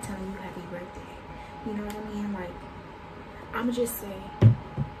 bitch, I'm not telling you happy birthday. You know what I mean? Like, I'ma just say,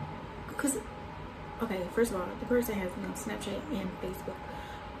 because, okay, first of all, the person has, you know, Snapchat and Facebook,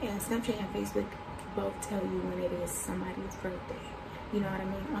 and Snapchat and Facebook both tell you when it is somebody's birthday. You know what I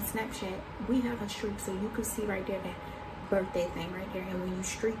mean? On Snapchat, we have a streak, so you can see right there that birthday thing right there. And when you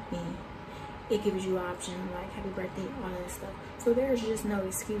streak me, it gives you option like happy birthday, all that stuff. So there's just no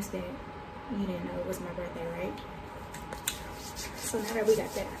excuse that you didn't know it was my birthday, right? So now that we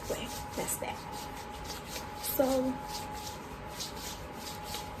got that out of the way, that's that. So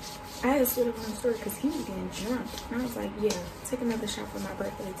I had stood up on the story because he was getting drunk, and I was like, yeah, take another shot for my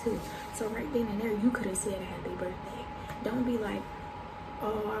birthday too. So right then and there, you could have said happy birthday. Don't be like,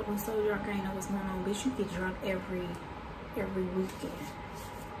 oh, I was so drunk, I didn't know what's going on. Bitch, you get drunk every weekend.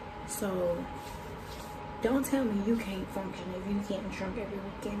 So don't tell me you can't function if you getting drunk every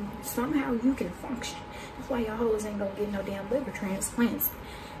weekend. Somehow you can function. That's why y'all hoes ain't gonna get no damn liver transplants.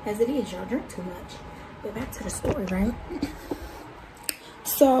 As it is, y'all drink too much. But back to the story, right?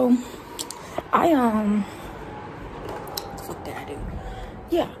 So I what the fuck did I do?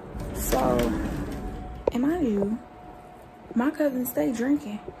 Yeah. So, and mind you, my cousin stayed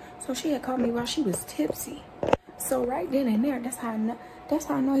drinking, so she had called me while she was tipsy. So right then and there, that's how I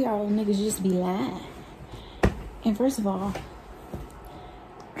know y'all niggas just be lying. And first of all,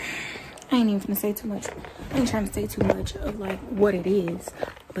 I ain't even gonna say too much. I ain't trying to say too much of like what it is,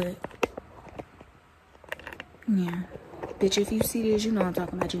 but yeah, bitch, if you see this, you know I'm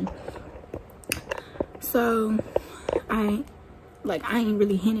talking about you. So I ain't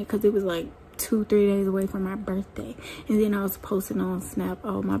really hinted because it was like 2-3 days away from my birthday, and then I was posting on Snap,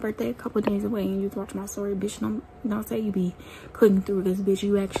 oh, my birthday a couple days away, and you watch my story. Bitch, don't say you be clicking through this, bitch.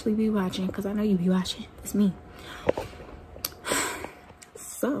 You actually be watching, because I know you be watching. It's me.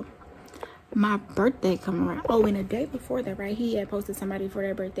 So my birthday come around, oh, and the day before that, right, he had posted somebody for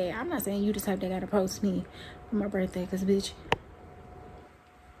their birthday. I'm not saying you the type that gotta post me for my birthday, because bitch,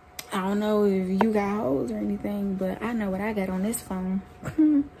 I don't know if you got hoes or anything, but I know what I got on this phone.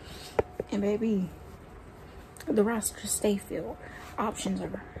 And baby, the roster stay filled. Options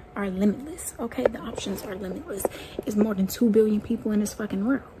are limitless. Okay, the options are limitless. It's more than 2 billion people in this fucking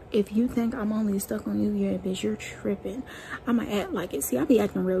world. If you think I'm only stuck on you, yeah, bitch, you're tripping. I'ma act like it. See, I be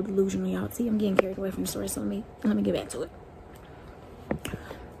acting real delusional, y'all. See, I'm getting carried away from the story, so let me get back to it.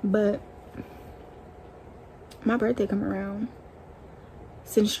 But my birthday come around,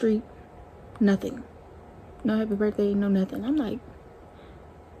 Sin Street, nothing. No happy birthday, no nothing. I'm like,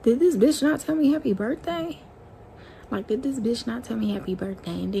 did this bitch not tell me happy birthday? Like, did this bitch not tell me happy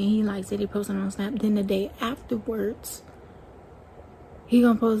birthday? And then he like said he posted on Snap. Then the day afterwards, he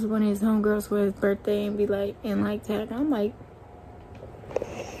gonna post one of his homegirls for his birthday and be like, and like tag. I'm like,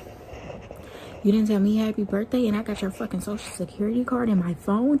 You didn't tell me happy birthday and I got your fucking social security card in my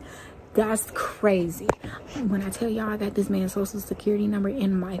phone? That's crazy. When I tell y'all I got this man's social security number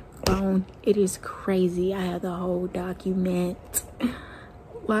in my phone, it is crazy. I have the whole document.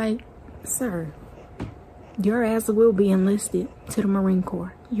 Like, sir, your ass will be enlisted to the Marine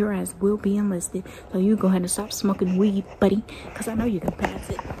Corps. Your ass will be enlisted. So you go ahead and stop smoking weed, buddy. Because I know you can pass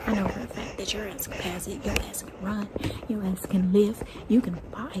it. I know for a fact that your ass can pass it. Your ass can run. Your ass can live. You can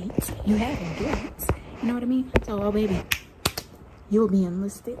fight. You have endurance. You know what I mean? So, oh baby, you'll be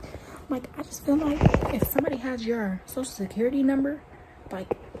enlisted. Like, I just feel like if somebody has your social security number,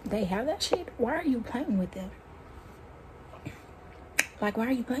 like, they have that shit, why are you playing with them? Like, why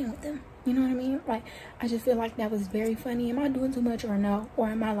are you playing with them? You know what I mean? Like, I just feel like that was very funny. Am I doing too much or no? Or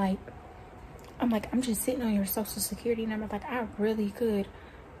am I like, I'm just sitting on your social security number. Like, I really could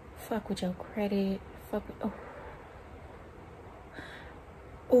fuck with your credit. Fuck with,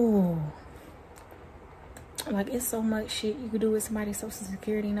 oh. Like, it's so much shit you could do with somebody's social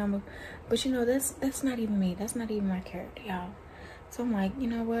security number. But, you know, that's not even me. That's not even my character, y'all. So I'm like, you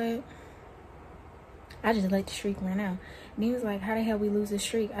know what? I just let the streak run out. And he was like, how the hell we lose this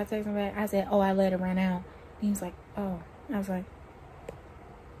streak? I texted him back. I said, oh, I let it run out. And he was like, oh. I was like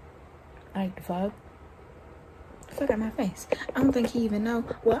the fuck? Fuck out my face. I don't think he even know.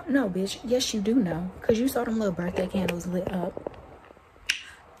 Well, no, bitch. Yes, you do know. Because you saw them little birthday candles lit up.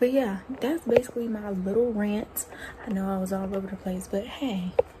 But yeah, that's basically my little rant. I know I was all over the place, but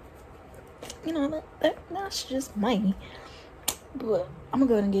hey, you know, that's just me. But I'm gonna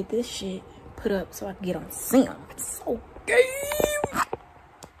go ahead and get this shit put up so I can get on Sim. It's so gay.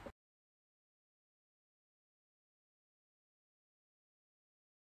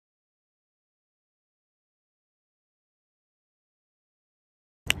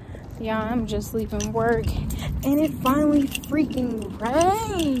 Yeah, I'm just leaving work and it finally freaking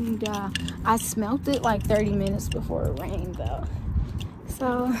rained. I smelt it like 30 minutes before it rained though.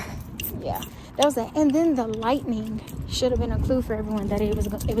 So yeah, that was it. And then the lightning should have been a clue for everyone that it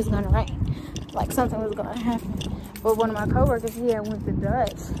was gonna rain. Like something was gonna happen. But one of my coworkers here went to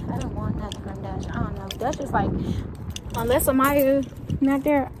Dutch. I don't want nothing from Dutch. I don't know. Dutch is like, unless Amaya not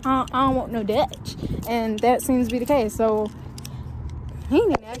there, I don't want no Dutch. And that seems to be the case. So he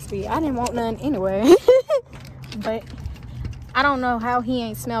didn't ask me. I didn't want none anyway. But I don't know how he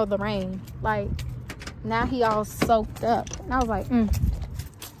ain't smelled the rain. Like, now he all soaked up. And I was like,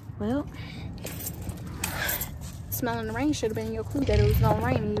 well, smelling the rain should have been your clue that it was gonna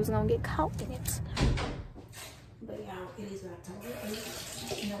rain and you was gonna get caught in it. But y'all, it is October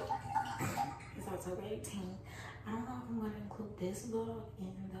 8th. No, it's October 18th. I don't know if I'm gonna include this vlog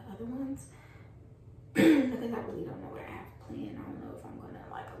in the other ones. Because I really don't know what I have planned. I don't know if I'm gonna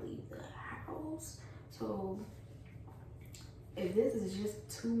like leave the house. So if this is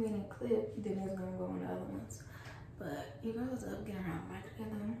just 2 minute clip, then it's gonna go in the other ones. But you know what's up? Get around my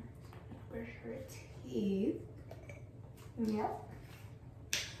together. Brush her teeth. Yep.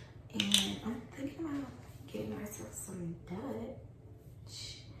 And I'm thinking about getting myself some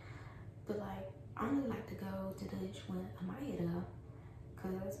Dutch. But like, I only like to go to Dutch when Amaya though.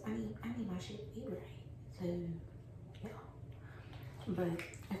 Cause I need my shit to be right. So yeah. But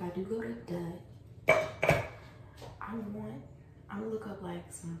if I do go to Dutch, I'm gonna look up like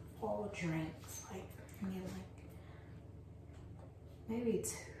some fall drinks. Like maybe maybe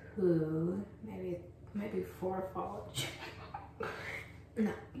 2, maybe 4 fall drinks.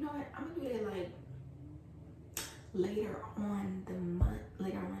 No, you know what? I'm gonna do that like later on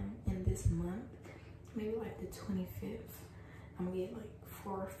in this month. Maybe like the 25th. I'm gonna get like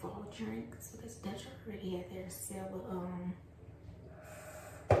 4 fall drinks because Dutch already had their sale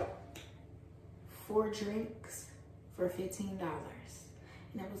of 4 drinks for $15. And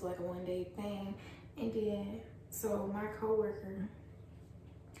that was like a 1-day thing. And then so my coworker,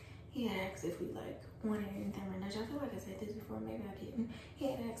 he had asked if we like wanted anything with Dutch. I feel like I said this before, maybe I didn't. He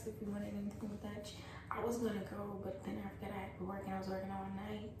had asked if we wanted anything with Dutch. I was gonna go, but then I forgot I had to work and I was working all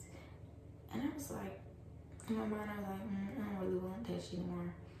night. And I was like, in my mind, I was like, I don't really want Dutch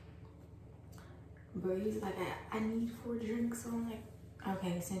anymore. But he's like, I need 4 drinks. So I'm like,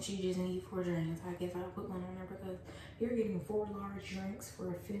 okay, since you just need 4 drinks, I guess I'll put one on there because you're getting 4 large drinks for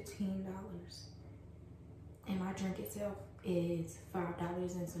 $15. And my drink itself is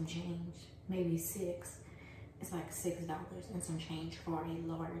 $5 and some change, maybe 6. It's like $6 and some change for a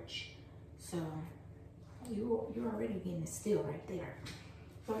large. So you're already getting a steal right there.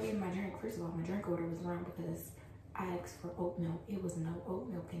 So I gave my drink. First of all, my drink order was wrong because I asked for oat milk. It was no oat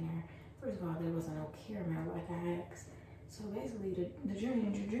milk in there. First of all, there wasn't no caramel like I asked. So basically, the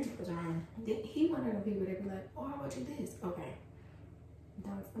drink was wrong. He wanted to be with it, be like, oh, how about you this? Okay.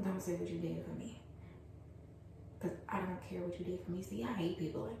 Don't say what you did for me. Cause I don't care what you did for me. See, I hate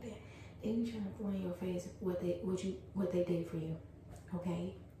people like that. They be trying to throw in your face what they did for you.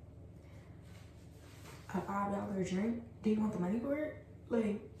 Okay? A $5 drink? Do you want the money for it?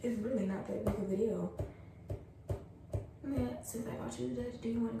 Like, it's really not that big of a deal. Yeah, since I got you Dutch, do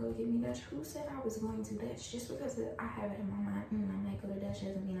you want to go get me Dutch? Who said I was going to Dutch? Just because I have it in my mind, I might go to Dutch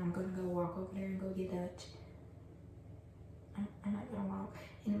doesn't mean I'm gonna go walk over there and go get Dutch. I'm not gonna walk,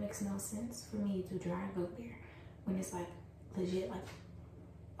 and it makes no sense for me to drive over there when it's like legit like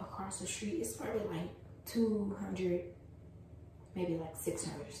across the street. It's probably like 200, maybe like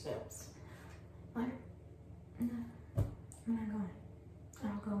 600 steps. Like, no, I'm not going.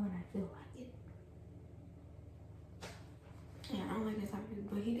 I'll go when I feel like it. Yeah, I don't like this type of people,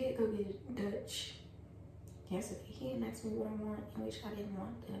 but he did go get Dutch yesterday. He didn't ask me what I want, in which I didn't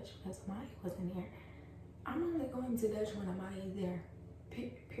want Dutch because Maya wasn't there. I'm only going to Dutch when Maya is there,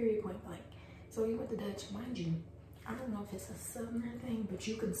 period, point blank. So he went to Dutch, mind you. I don't know if it's a summer thing, but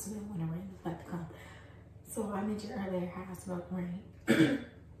you can smell when the rain is about to come. So I mentioned earlier how I smelled the rain.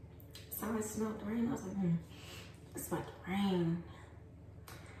 So I smelled the rain. I was like, it's about to rain.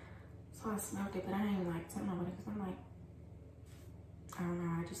 So I smelled it, but I ain't like telling nobody because I'm like, I don't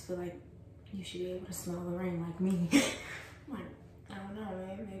know. I just feel like you should be able to smell the rain like me. Like, I don't know,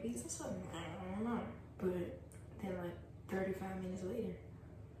 man. Maybe it's a summer. I don't know. But then like 35 minutes later,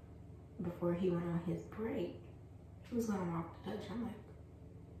 before he went on his break, he was gonna walk to Dutch. I'm like,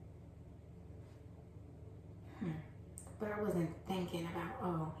 But I wasn't thinking about,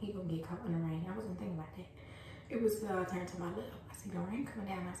 oh, he gonna get caught in the rain. I wasn't thinking about that. It was I turned to my left. I see the rain coming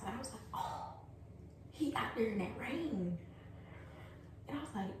down outside. I was like, oh, he out there in that rain. And I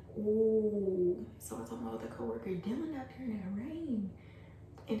was like, oh. So I told my other coworker, Dylan out there in that rain.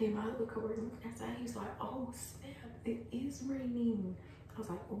 And then my other coworker looking outside, he was like, oh snap, it is raining. I was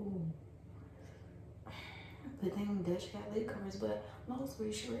like, oh. But then Dutch got lid covers, but long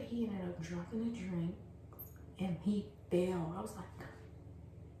story short, he ended up dropping a drink and he fell. I was like,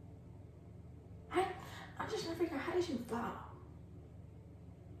 I'm just trying to figure out, how did you fall?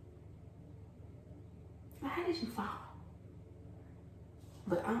 Like, how did you fall?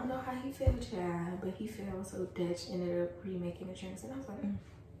 But I don't know how he fell, child, but he fell, so Dutch ended up remaking the drinks. And I was like,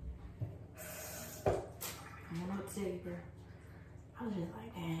 I don't know what to tell you, bro. I was just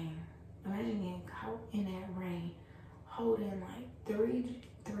like, dang. Imagine getting caught in that rain, holding like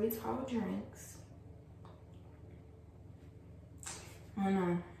three tall drinks. I don't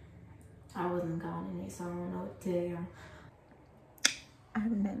know. I wasn't caught in it, so I don't know what to tell you. I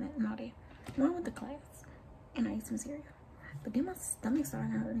haven't done nothing all day. I went to class and I ate some cereal. But then my stomach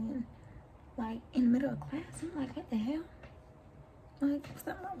started hurting, like in the middle of class. I'm like, what the hell? Like, what's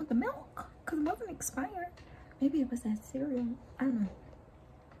something wrong with the milk? Because it wasn't expired. Maybe it was that cereal. I don't know.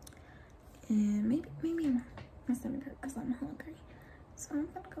 And maybe my stomach hurt because I'm hungry. So I'm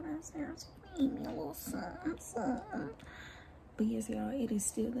gonna go downstairs and eat me a little something. But yes, y'all, it is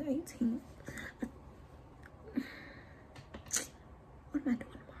still the 18th. What am I doing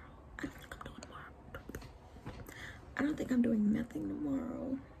tomorrow? I don't think I'm doing nothing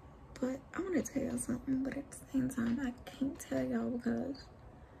tomorrow. But I want to tell y'all something, but at the same time, I can't tell y'all because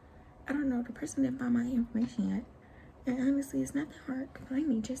I don't know. The person didn't find my information yet. And honestly, it's not that hard to find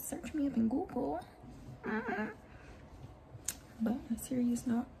me. Just search me up in Google. But on a serious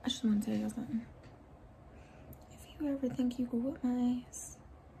note, I just want to tell y'all something. If you ever think you could whip my ass,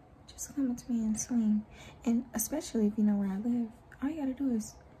 just come up to me and swing. And especially if you know where I live, all you gotta do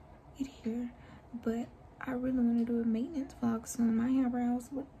is get here. But I really want to do a maintenance vlog soon. My eyebrows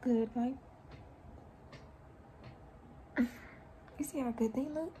look good. Like, you see how good they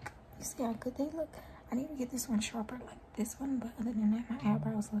look? You see how good they look? I need to get this one sharper like this one, but other than that, my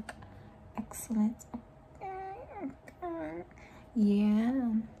eyebrows look excellent. Okay.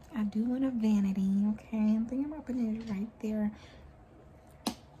 Yeah, I do want a vanity, okay? I'm thinking about putting it right there.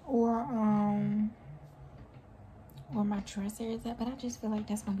 Or where my dresser is at, but I just feel like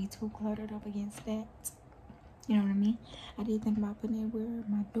that's gonna be too cluttered up against that. You know what I mean? I did think about putting it where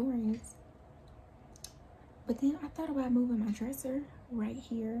my door is. But then I thought about moving my dresser right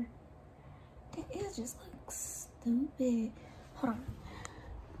here. It just looks stupid. Hold on.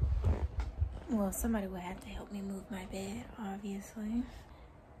 Well, somebody would have to help me move my bed, obviously.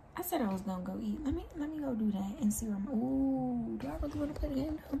 I said I was gonna go eat. Let me go do that and see where I'm. Ooh, do I really want to play the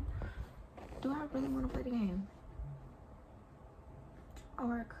game though? Do I really want to play the game?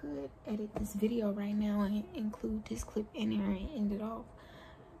 Or I could edit this video right now and include this clip in there and end it off.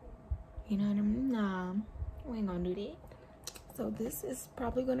 You know what I mean? Nah, we ain't gonna do that. So this is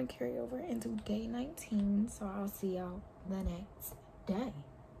probably gonna carry over into day 19. So I'll see y'all the next Dang.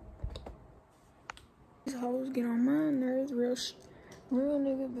 These hoes get on my nerves. Real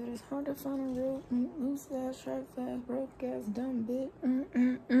nigga, but it's hard to find a real loose ass, try fast, broke ass, dumb bitch.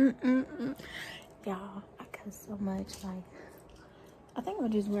 Y'all, I cuss so much. Like, I think I'll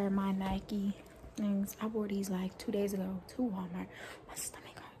just wear my Nike things. I wore these like 2 days ago to Walmart. My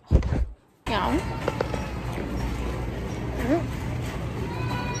stomach hurt. Y'all,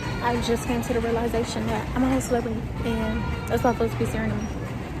 I just came to the realization that I'm a whole celebrity and that's why folks be staring at me.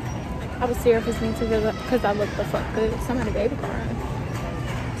 I was serious with me too because I look the fuck good. Somebody baby crying.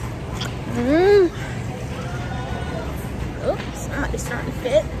 Oops, somebody's starting to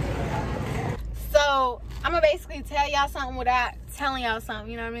fit. So I'm gonna basically tell y'all something without telling y'all something,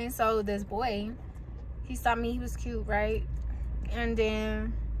 you know what I mean? So this boy, he saw me, he was cute, right? And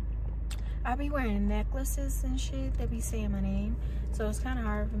then I be wearing necklaces and shit that be saying my name. So it's kind of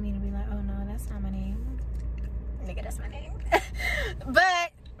hard for me to be like, oh no, that's not my name. Nigga, that's my name.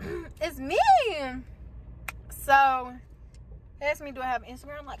 But it's me. So he asked me, do I have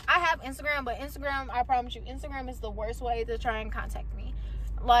Instagram? Like, I have Instagram, but Instagram, I promise you, Instagram is the worst way to try and contact me.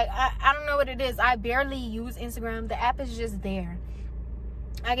 Like, I don't know what it is. I barely use Instagram. The app is just there.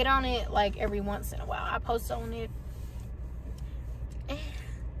 I get on it like every once in a while. I post on it.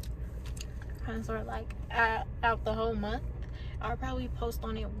 Kind of sort of like out the whole month. I'll probably post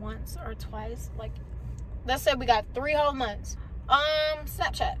on it once or twice. Like, let's say we got 3 whole months.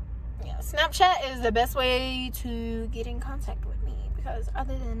 Snapchat. Yeah, Snapchat is the best way to get in contact with me, because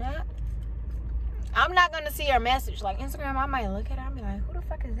other than that, I'm not gonna see your message. Like Instagram, I might look at it and be like, who the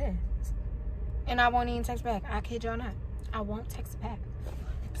fuck is this? And I won't even text back. I kid y'all not. I won't text back.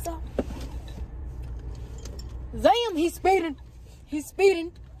 So, damn, he's speeding. He's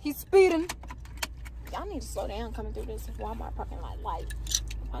speeding. He's speeding. Y'all need to slow down coming through this Walmart parking lot. Like,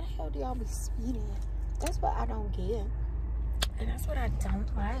 why the hell do y'all be speeding? That's what I don't get. And that's what I don't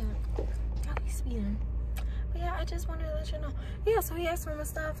like. Y'all be speeding. But yeah, I just wanted to let you know. Yeah, so he asked for my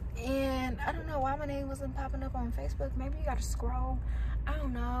stuff. And I don't know why my name wasn't popping up on Facebook. Maybe you gotta scroll. I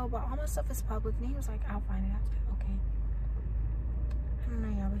don't know. But all my stuff is public. And he was like, I'll find it. I was like, okay. I don't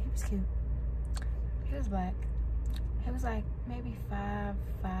know, y'all, but he was cute. He was black. He was like maybe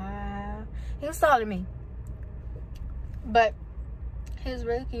 5'5". He was taller than me. But he was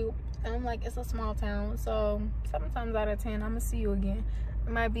really cute. And I'm like, it's a small town, so 7 times out of 10 I'm gonna see you again.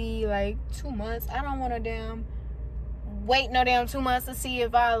 It might be like 2 months. I don't want to wait no damn 2 months to see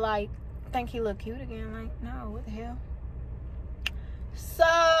if I like think he look cute again. Like, no, what the hell?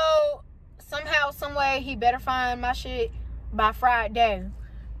 So somehow, some way, he better find my shit by Friday.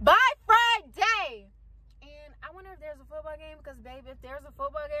 By Friday. And I wonder if there's a football game, because babe, if there's a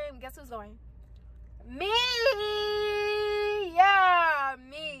football game, guess who's going? Me. Yeah,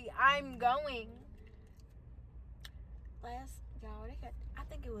 me. I'm going. Y'all, I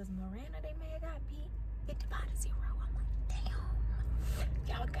think it was Miranda they may have got beat 55-0. I'm like, damn,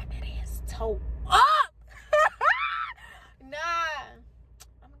 y'all got that ass toe up. Nah,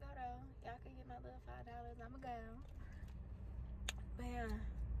 I'm gonna go though. Y'all can get my little $5. I'm gonna go. But yeah,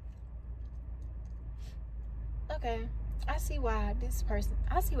 okay, I see why this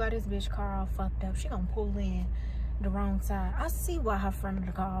bitch car all fucked up. She gonna pull in the wrong side. I see why her front of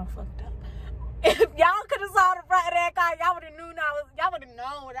the car all fucked up. If y'all could have saw the front of that car, y'all would have known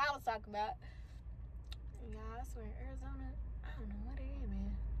what I was talking about. Y'all, I swear, Arizona, I don't know what it is,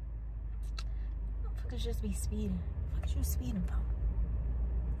 man. Motherfuckers just be speeding. What you speeding for?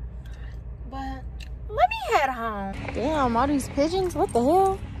 But let me head home. Damn, all these pigeons, what the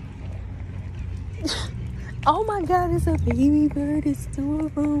hell? Oh my god, it's a baby bird. It's 2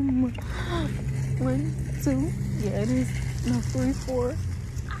 of them. 1, 2. Yeah, it is. No, 3, 4.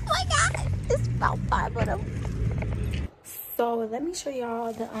 Oh my god, it's about 5 of them. So let me show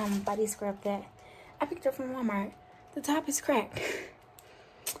y'all the body scrub that I picked up from Walmart. The top is cracked.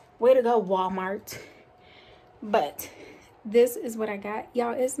 Way to go, Walmart. But this is what I got.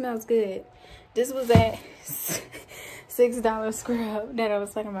 Y'all, it smells good. This was that $6 scrub that I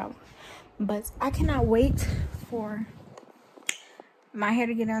was talking about. But I cannot wait for my hair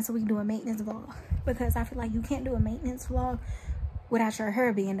to get done so we can do a maintenance vlog. Because I feel like you can't do a maintenance vlog without your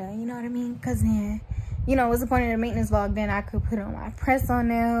hair being done. You know what I mean? Because then, you know, what's the point of the maintenance vlog? Then I could put on my press-on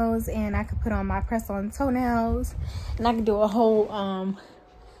nails. And I could put on my press-on toenails. And I could do a whole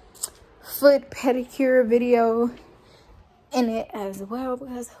foot pedicure video in it as well.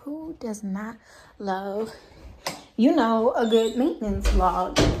 Because who does not love, you know, a good maintenance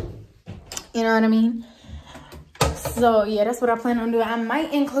vlog? You know what I mean? So yeah, that's what I plan on doing. I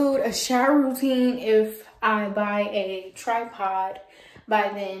might include a shower routine if I buy a tripod by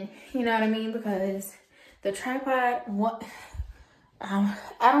then. You know what I mean? Because the tripod,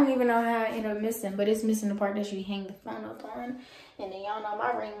 I don't even know how I ended up missing, but it's missing the part that you hang the phone up on. And then y'all know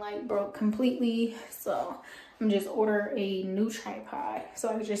my ring light broke completely, so I'm just order a new tripod so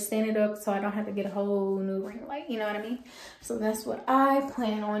I can just stand it up so I don't have to get a whole new ring light, you know what I mean? So that's what I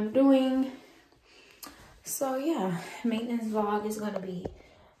plan on doing. So yeah, maintenance vlog is gonna be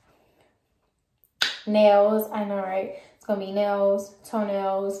nails, I know, right? It's gonna be nails,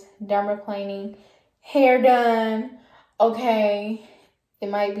 toenails, dermaplaning, hair done. Okay, it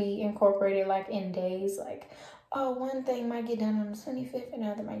might be incorporated like in days, like, oh, one thing might get done on the 25th,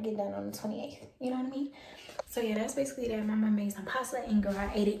 another might get done on the 28th. You know what I mean? So yeah, that's basically that. My mom made some pasta and girl,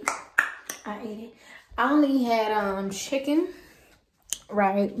 I ate it. I only had chicken,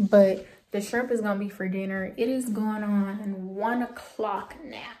 right? But the shrimp is gonna be for dinner. It is going on 1 o'clock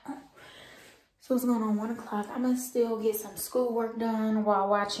now. So it's going on 1 o'clock. I'm gonna still get some schoolwork done while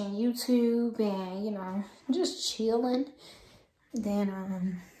watching YouTube and, you know, just chilling.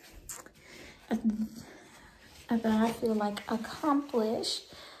 Then after I feel like accomplished,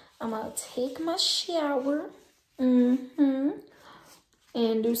 I'm gonna take my shower and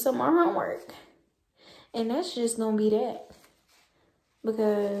do some more homework. And that's just gonna be that.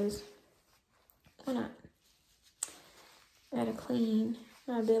 Because why not? I gotta clean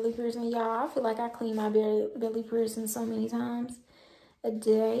my belly piercing. Y'all, I feel like I clean my belly piercing so many times a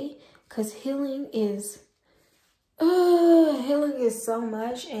day. Cause healing is so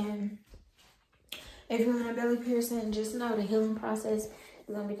much. And if you're in a belly piercing, just know the healing process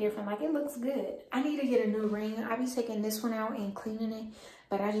is gonna be different. Like, it looks good. I need to get a new ring. I be taking this one out and cleaning it,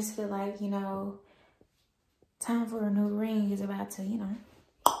 but I just feel like, you know, time for a new ring is about to, you know,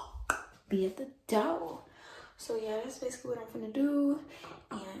 be at the door. So yeah, that's basically what I'm gonna do.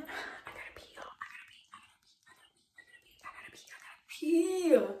 And I gotta pee, y'all. I gotta pee.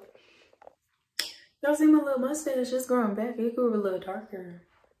 Y'all see my little mustache just growing back? It grew a little darker.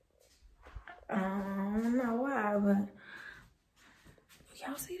 I don't know why, but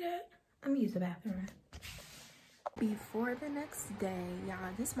y'all see that? Let me use the bathroom. Before the next day,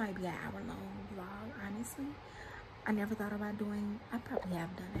 y'all, this might be an hour-long vlog, honestly. I never thought about doing, I probably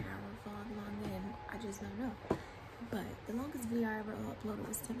have done an hour vlog long, and I just don't know. But the longest video I ever uploaded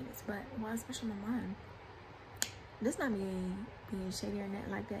was 10 minutes. But why it's fresh on my mind, this not me being shady or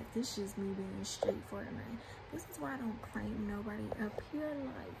nothing like that. This is just me being straightforward, man. This is why I don't claim nobody up here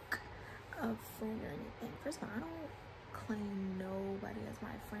like a friend or anything. First of all, I don't claim nobody as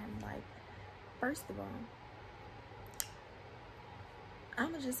my friend. Like, first of all,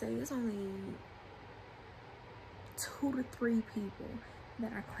 I'ma just say it's only 2 to 3 people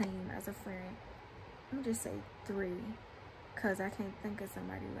that I claim as a friend. I'm gonna just say 3, cause I can't think of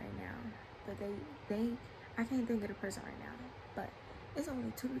somebody right now. But I can't think of the person right now. But it's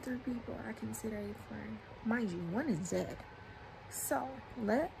only 2 to 3 people I consider a friend. Mind you, one is dead. So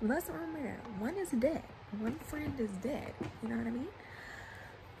let's remember that. One is dead. One friend is dead. You know what I mean?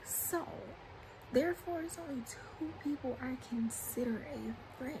 So therefore, it's only 2 people I consider a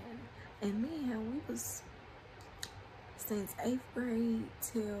friend. And me and him, we was since 8th grade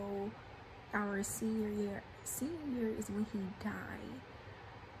till our senior year. Senior year is when he died.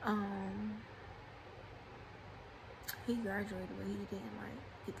 He graduated, but he didn't like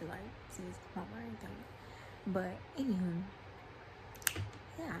get to like see his diploma or anything. But anywho,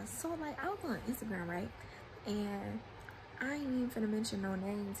 yeah. So like, I was on Instagram, right? And I ain't even finna mention no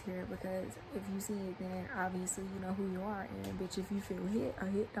names here, because if you see it, then obviously you know who you are. And bitch, if you feel hit, a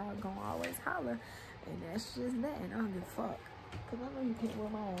hit dog gonna always holler. And that's just that. And I don't give a fuck, cause I know you can't wear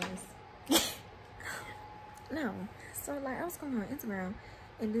my ass. No. So like, I was going on Instagram,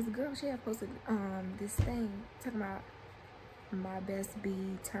 and this girl, she had posted this thing talking about my best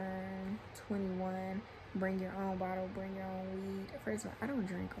bee turn 21, bring your own bottle, bring your own weed. First of all, I don't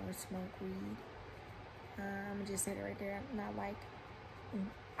drink or smoke weed. I'm gonna just say that right there. Not like,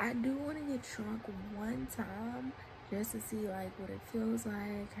 I do want to get drunk one time just to see like what it feels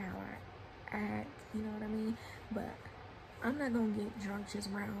like, how I act, you know what I mean? But I'm not gonna get drunk just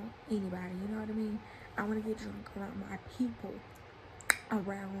around anybody, you know what I mean? I want to get drunk around my people,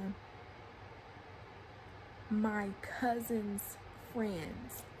 around my cousin's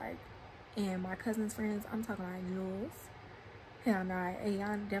friends, like, and my cousin's friends, I'm talking like Jules. Hell no,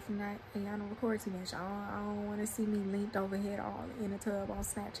 Ayana definitely not. Ayana record too much. I don't want to see me linked over head all in a tub on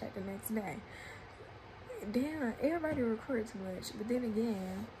Snapchat the next day. Damn, everybody record too much. But then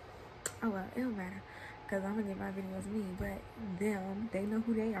again, oh well, it don't matter, because I'm gonna get my videos me. But them, they know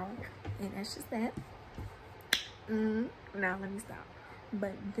who they are, and that's just that. Now let me stop.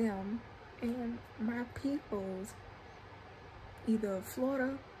 But them and my peoples, either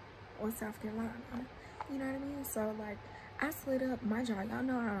Florida or South Carolina, you know what I mean? So like, I slid up my job. Y'all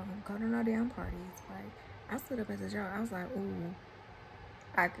know I don't go to no damn parties. Like, I slid up as a joke. I was like, ooh,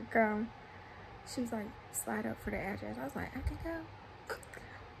 I could come. She was like, slide up for the address. I was like, I could go.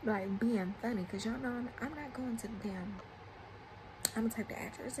 Like, being funny, because y'all know I'm not going to the damn. I'm gonna type the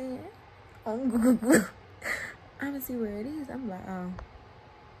address in on Google. I'm gonna see where it is. I'm like, oh.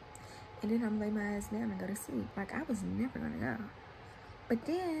 And then I'm gonna lay my ass down and go to sleep. Like, I was never gonna go. But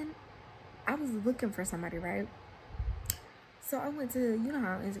then I was looking for somebody, right? So I went to, you know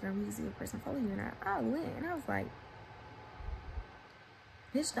how on Instagram you see a person follow you, and I went, and I was like,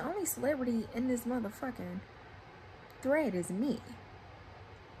 bitch, the only celebrity in this motherfucking thread is me,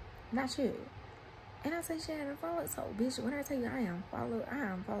 not you. And I said she hadn't followed. So bitch, when I tell you I unfollowed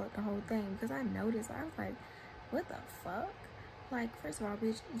the whole thing, because I noticed. I was like, what the fuck? Like, first of all,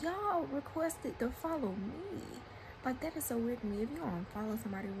 bitch, y'all requested to follow me. Like, that is so weird to me. If you don't follow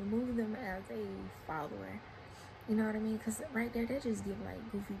somebody, remove them as a follower. You know what I mean? Because right there, that just give,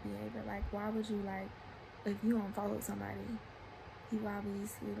 like, goofy behavior. Like, why would you, like, if you unfollow somebody, you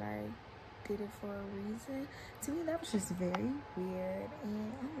obviously, like, did it for a reason. To me, that was just very weird.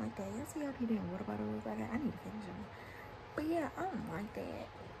 And I don't like that. Y'all see how he didn't water bottle was like that? I need to finish them. But yeah, I don't like that.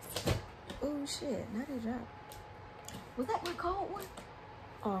 Oh, shit. Not a job. Was that my cold one?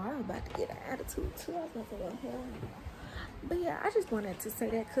 Oh, I was about to get an attitude, too. I was about to go, hell no. But yeah, I just wanted to say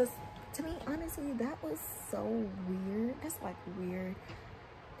that because, to me, honestly, that was so weird. That's like weird.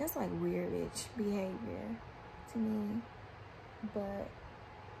 That's like weird bitch behavior to me. But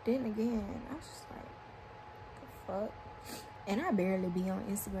then again, I was just like, the fuck? And I barely be on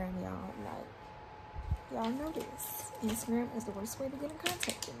Instagram, y'all. Like, y'all know this. Instagram is the worst way to get in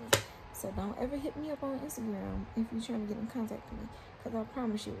contact with me. So don't ever hit me up on Instagram if you're trying to get in contact with me. Because I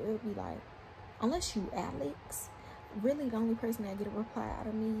promise you, it'll be like, unless you Alex, really the only person that get a reply out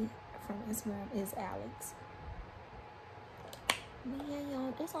of me from Instagram is Alex. But yeah,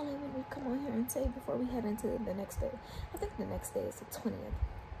 y'all, that's all I wanted to come on here and say before we head into the next day. I think the next day is the 20th.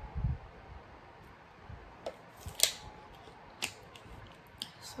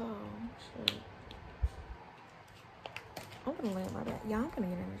 So, shit. I'm gonna lay on my back. Y'all, I'm gonna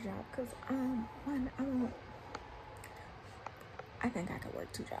get in a job because, I think I could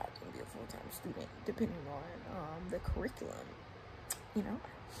work 2 jobs and be a full-time student, depending on the curriculum, you know?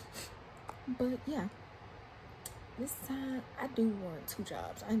 But yeah, this time I do want 2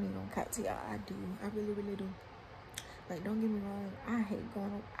 jobs. I ain't even gonna cut to y'all. I do. I really, really do. Like, don't get me wrong. I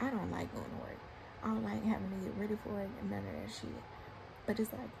don't like going to work. I don't like having to get ready for it and none of that shit. But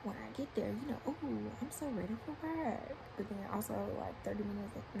it's like, when I get there, you know, ooh, I'm so ready for work. But then also, like, 30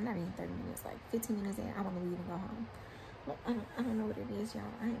 minutes, not even 30 minutes, like 15 minutes in, I want to leave and go home. But I don't know what it is, y'all.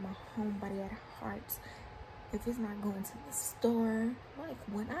 I am a homebody at heart. If it's not going to the store, like,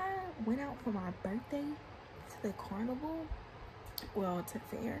 when I went out for my birthday to the carnival, well, to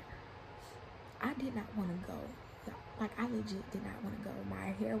fair, I did not want to go. Like, I legit did not want to go.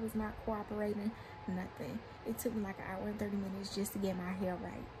 My hair was not cooperating, nothing. It took me like an hour and 30 minutes just to get my hair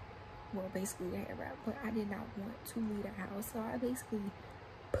right. Well, basically the hair right. But I did not want to leave the house. So I basically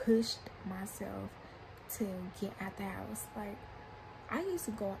pushed myself to get out the house. Like, I used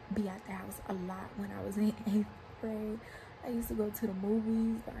to be out the house a lot when I was in 8th grade. I used to go to the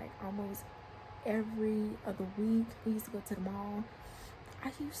movies like almost every other week. We used to go to the mall.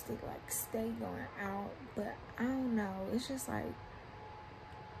 I used to like stay going out, but I don't know. It's just like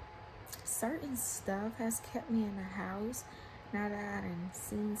certain stuff has kept me in the house. Now that I done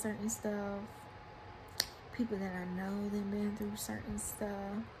seen certain stuff, people that I know that been through certain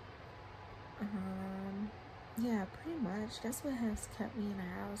stuff. Yeah, pretty much. That's what has kept me in the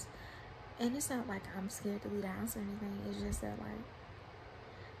house. And it's not like I'm scared to leave the house or anything. It's just that, like,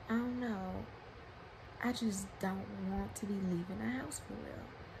 I don't know. I just don't want to be leaving the house for real.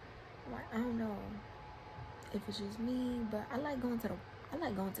 Like, I don't know if it's just me, but I like going to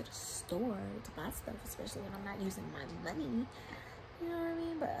the store to buy stuff, especially when I'm not using my money. You know what I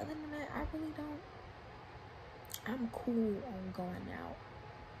mean? But other than that, I really don't. I'm cool on going out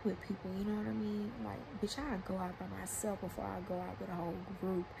with people, you know what I mean? Like, bitch, I go out by myself before I go out with a whole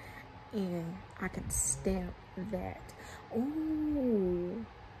group, and I can stamp that. Ooh,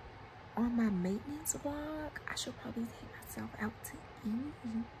 on my maintenance vlog, I should probably take myself out to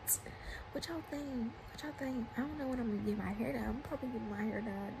eat. What y'all think? I don't know when I'm gonna get my hair done. I'm probably getting my hair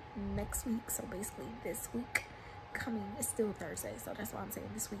done next week. So basically this week coming, it's still Thursday, so that's why I'm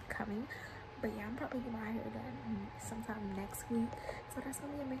saying this week coming. But yeah, I'm probably getting my hair done sometime next week. So that's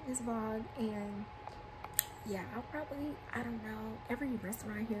gonna be a maintenance vlog. And yeah, I don't know, every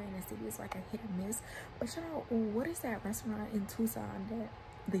restaurant here in the city is like a hit or miss. But y'all, what is that restaurant in Tucson, that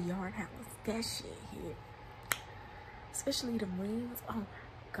the Yard House? That shit hit. especially the wings. Oh my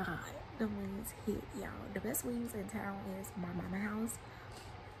god, the wings hit, y'all. The best wings in town is my mama's house,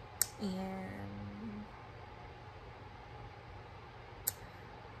 and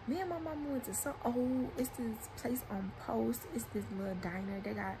me and my mama went to some it's this place on Post. It's this little diner.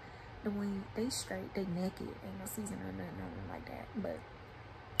 They got the wings, they straight, they naked, ain't no seasoning or nothing like that. But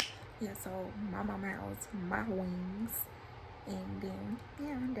yeah, so my mama's house, my wings, and then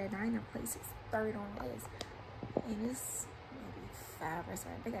yeah, that diner place is third on the list, and it's maybe 5 or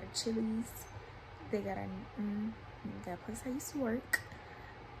something. They got a Chili's, they got a that place I used to work.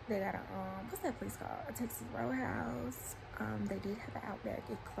 They got a what's that place called? A Texas Roadhouse. They did have an Outback.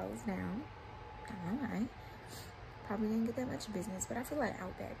 It closed down. I don't know why. Probably didn't get that much business, but I feel like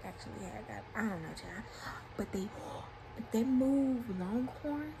Outback actually had that. I don't know, child. But they moved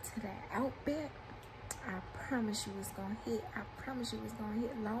Longhorn to that Outback. I promise you it's gonna hit. I promise you it's gonna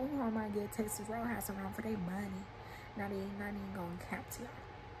hit. Longhorn might get Texas Roadhouse around for their money. Now they ain't not even gonna count to y'all.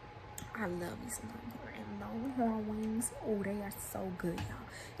 I love me some Longhorn, and Longhorn wings, oh, they are so good, y'all.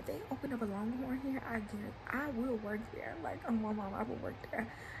 If they open up a Longhorn here, I will work there. Like, oh my mom, I will work there.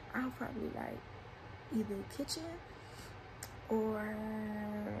 I'll probably like either kitchen or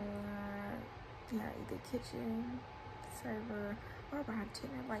yeah, either kitchen server or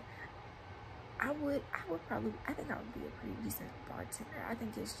bartender. Like, I think I would be a pretty decent bartender. I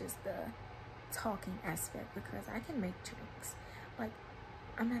think it's just the talking aspect, because I can make drinks. Like,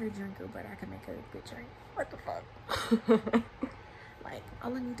 I'm not a drinker, but I can make a good drink. What the fuck? Like,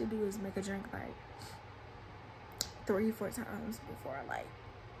 all I need to do is make a drink like 3-4 times before I like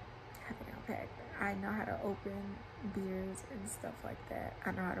have it out packed. I know how to open beers and stuff like that.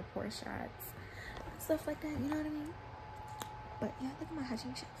 I know how to pour shots, stuff like that, you know what I mean? But yeah, look at my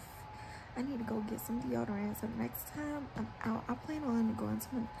hygiene chef. I need to go get some deodorant, so next time I'm out, I plan on going to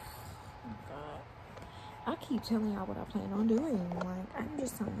my, oh god, I keep telling y'all what I plan on doing. Like, I'm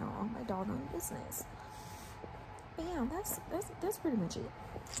just telling y'all all my doggone business. But yeah, that's pretty much it.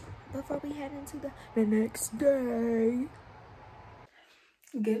 Before we head into the next day.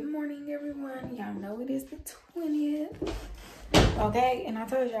 Good morning, everyone. Y'all know it is the 20th. Okay, and I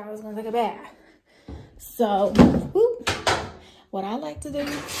told y'all I was gonna take a bath. So, whoop, what I like to do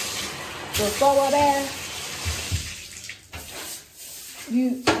before I bath,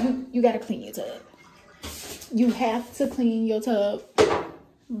 you gotta clean your tub. You have to clean your tub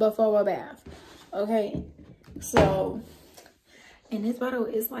before a bath, okay? So, and this bottle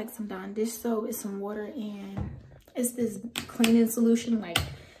is like some Dawn dish soap, it's some water, and it's this cleaning solution. Like,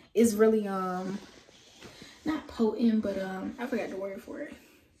 it's really not potent, but I forgot the word for it,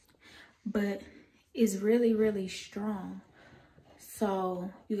 but it's really, really strong. So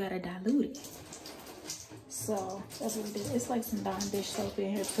you gotta dilute it. So that's what it is. It's like some Dawn dish soap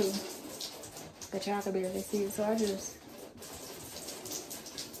in here too, but y'all can barely see it. So I just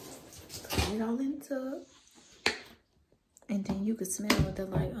put it all in the tub, and then you can smell the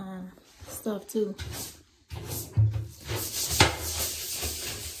like stuff too.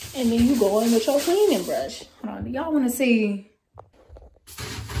 And then you go in with your cleaning brush. Hold on, do y'all want to see?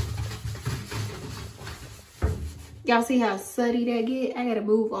 Y'all see how sooty that get? I gotta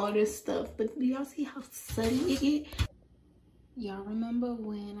move all this stuff, but do y'all see how sooty it get? Y'all remember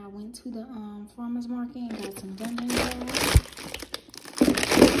when I went to the farmer's market and got some lemon crab?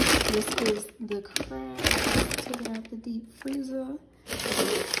 This is the crab. I took it out the deep freezer.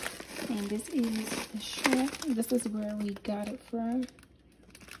 And this is the shrimp. This is where we got it from.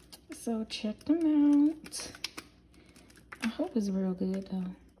 So check them out. I hope it's real good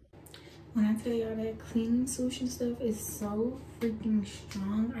though. When I tell y'all that cleaning solution stuff is so freaking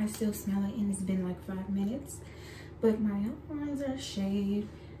strong, I still smell it, and it's been like 5 minutes. But my arms are shaved.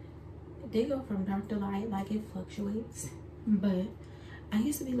 They go from dark to light, like it fluctuates. But I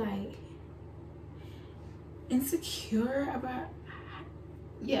used to be like insecure about,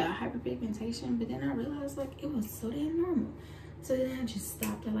 yeah, hyperpigmentation. But then I realized like it was so damn normal. So then I just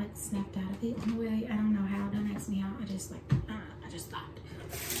stopped. I like snapped out of it in a way. I don't know how. Don't ask me how. I just like, I just stopped.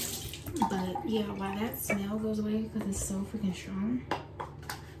 But yeah, while that smell goes away because it's so freaking strong,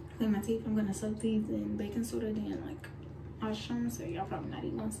 clean my teeth. I'm gonna soak these in baking soda, then like wash them. So y'all probably not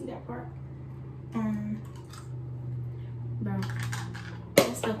even gonna see that part. Bro,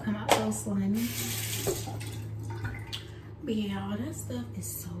 that stuff come out so slimy. But yeah, all that stuff is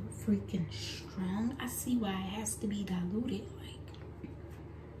so freaking strong. I see why it has to be diluted.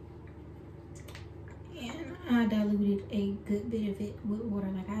 And I diluted a good bit of it with water.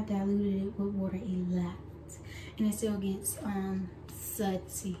 Like, I diluted it with water a lot, and it still gets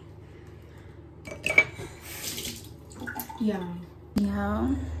sudsy. Y'all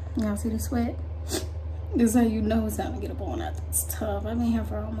see the sweat? This is how you know it's time to get up on it. It's tough. I've been here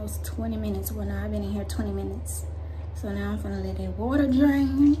for almost 20 minutes. Well, no, I've been in here 20 minutes. So now I'm gonna let that water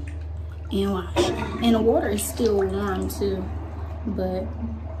drain and wash. And the water is still warm too. But,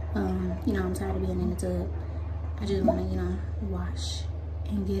 you know, I'm tired of being in the tub. I just wanna, you know, wash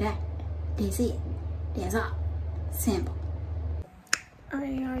and get out. That's it. That's all. Simple.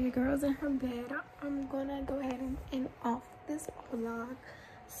 Alright, y'all, your girl's in her bed. I'm gonna go ahead and end off this vlog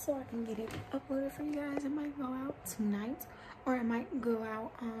so I can get it uploaded for you guys. It might go out tonight, or it might go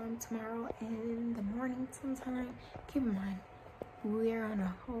out tomorrow in the morning sometime. Keep in mind, we're on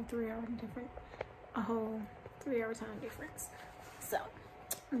a whole 3-hour time difference. So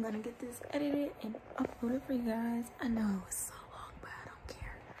I'm gonna get this edited and uploaded for you guys. I know it's so long, but I don't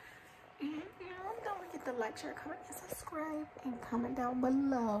care. And don't forget to like, share, comment, and subscribe, and comment down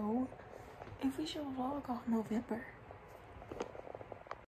below if we should vlog all November.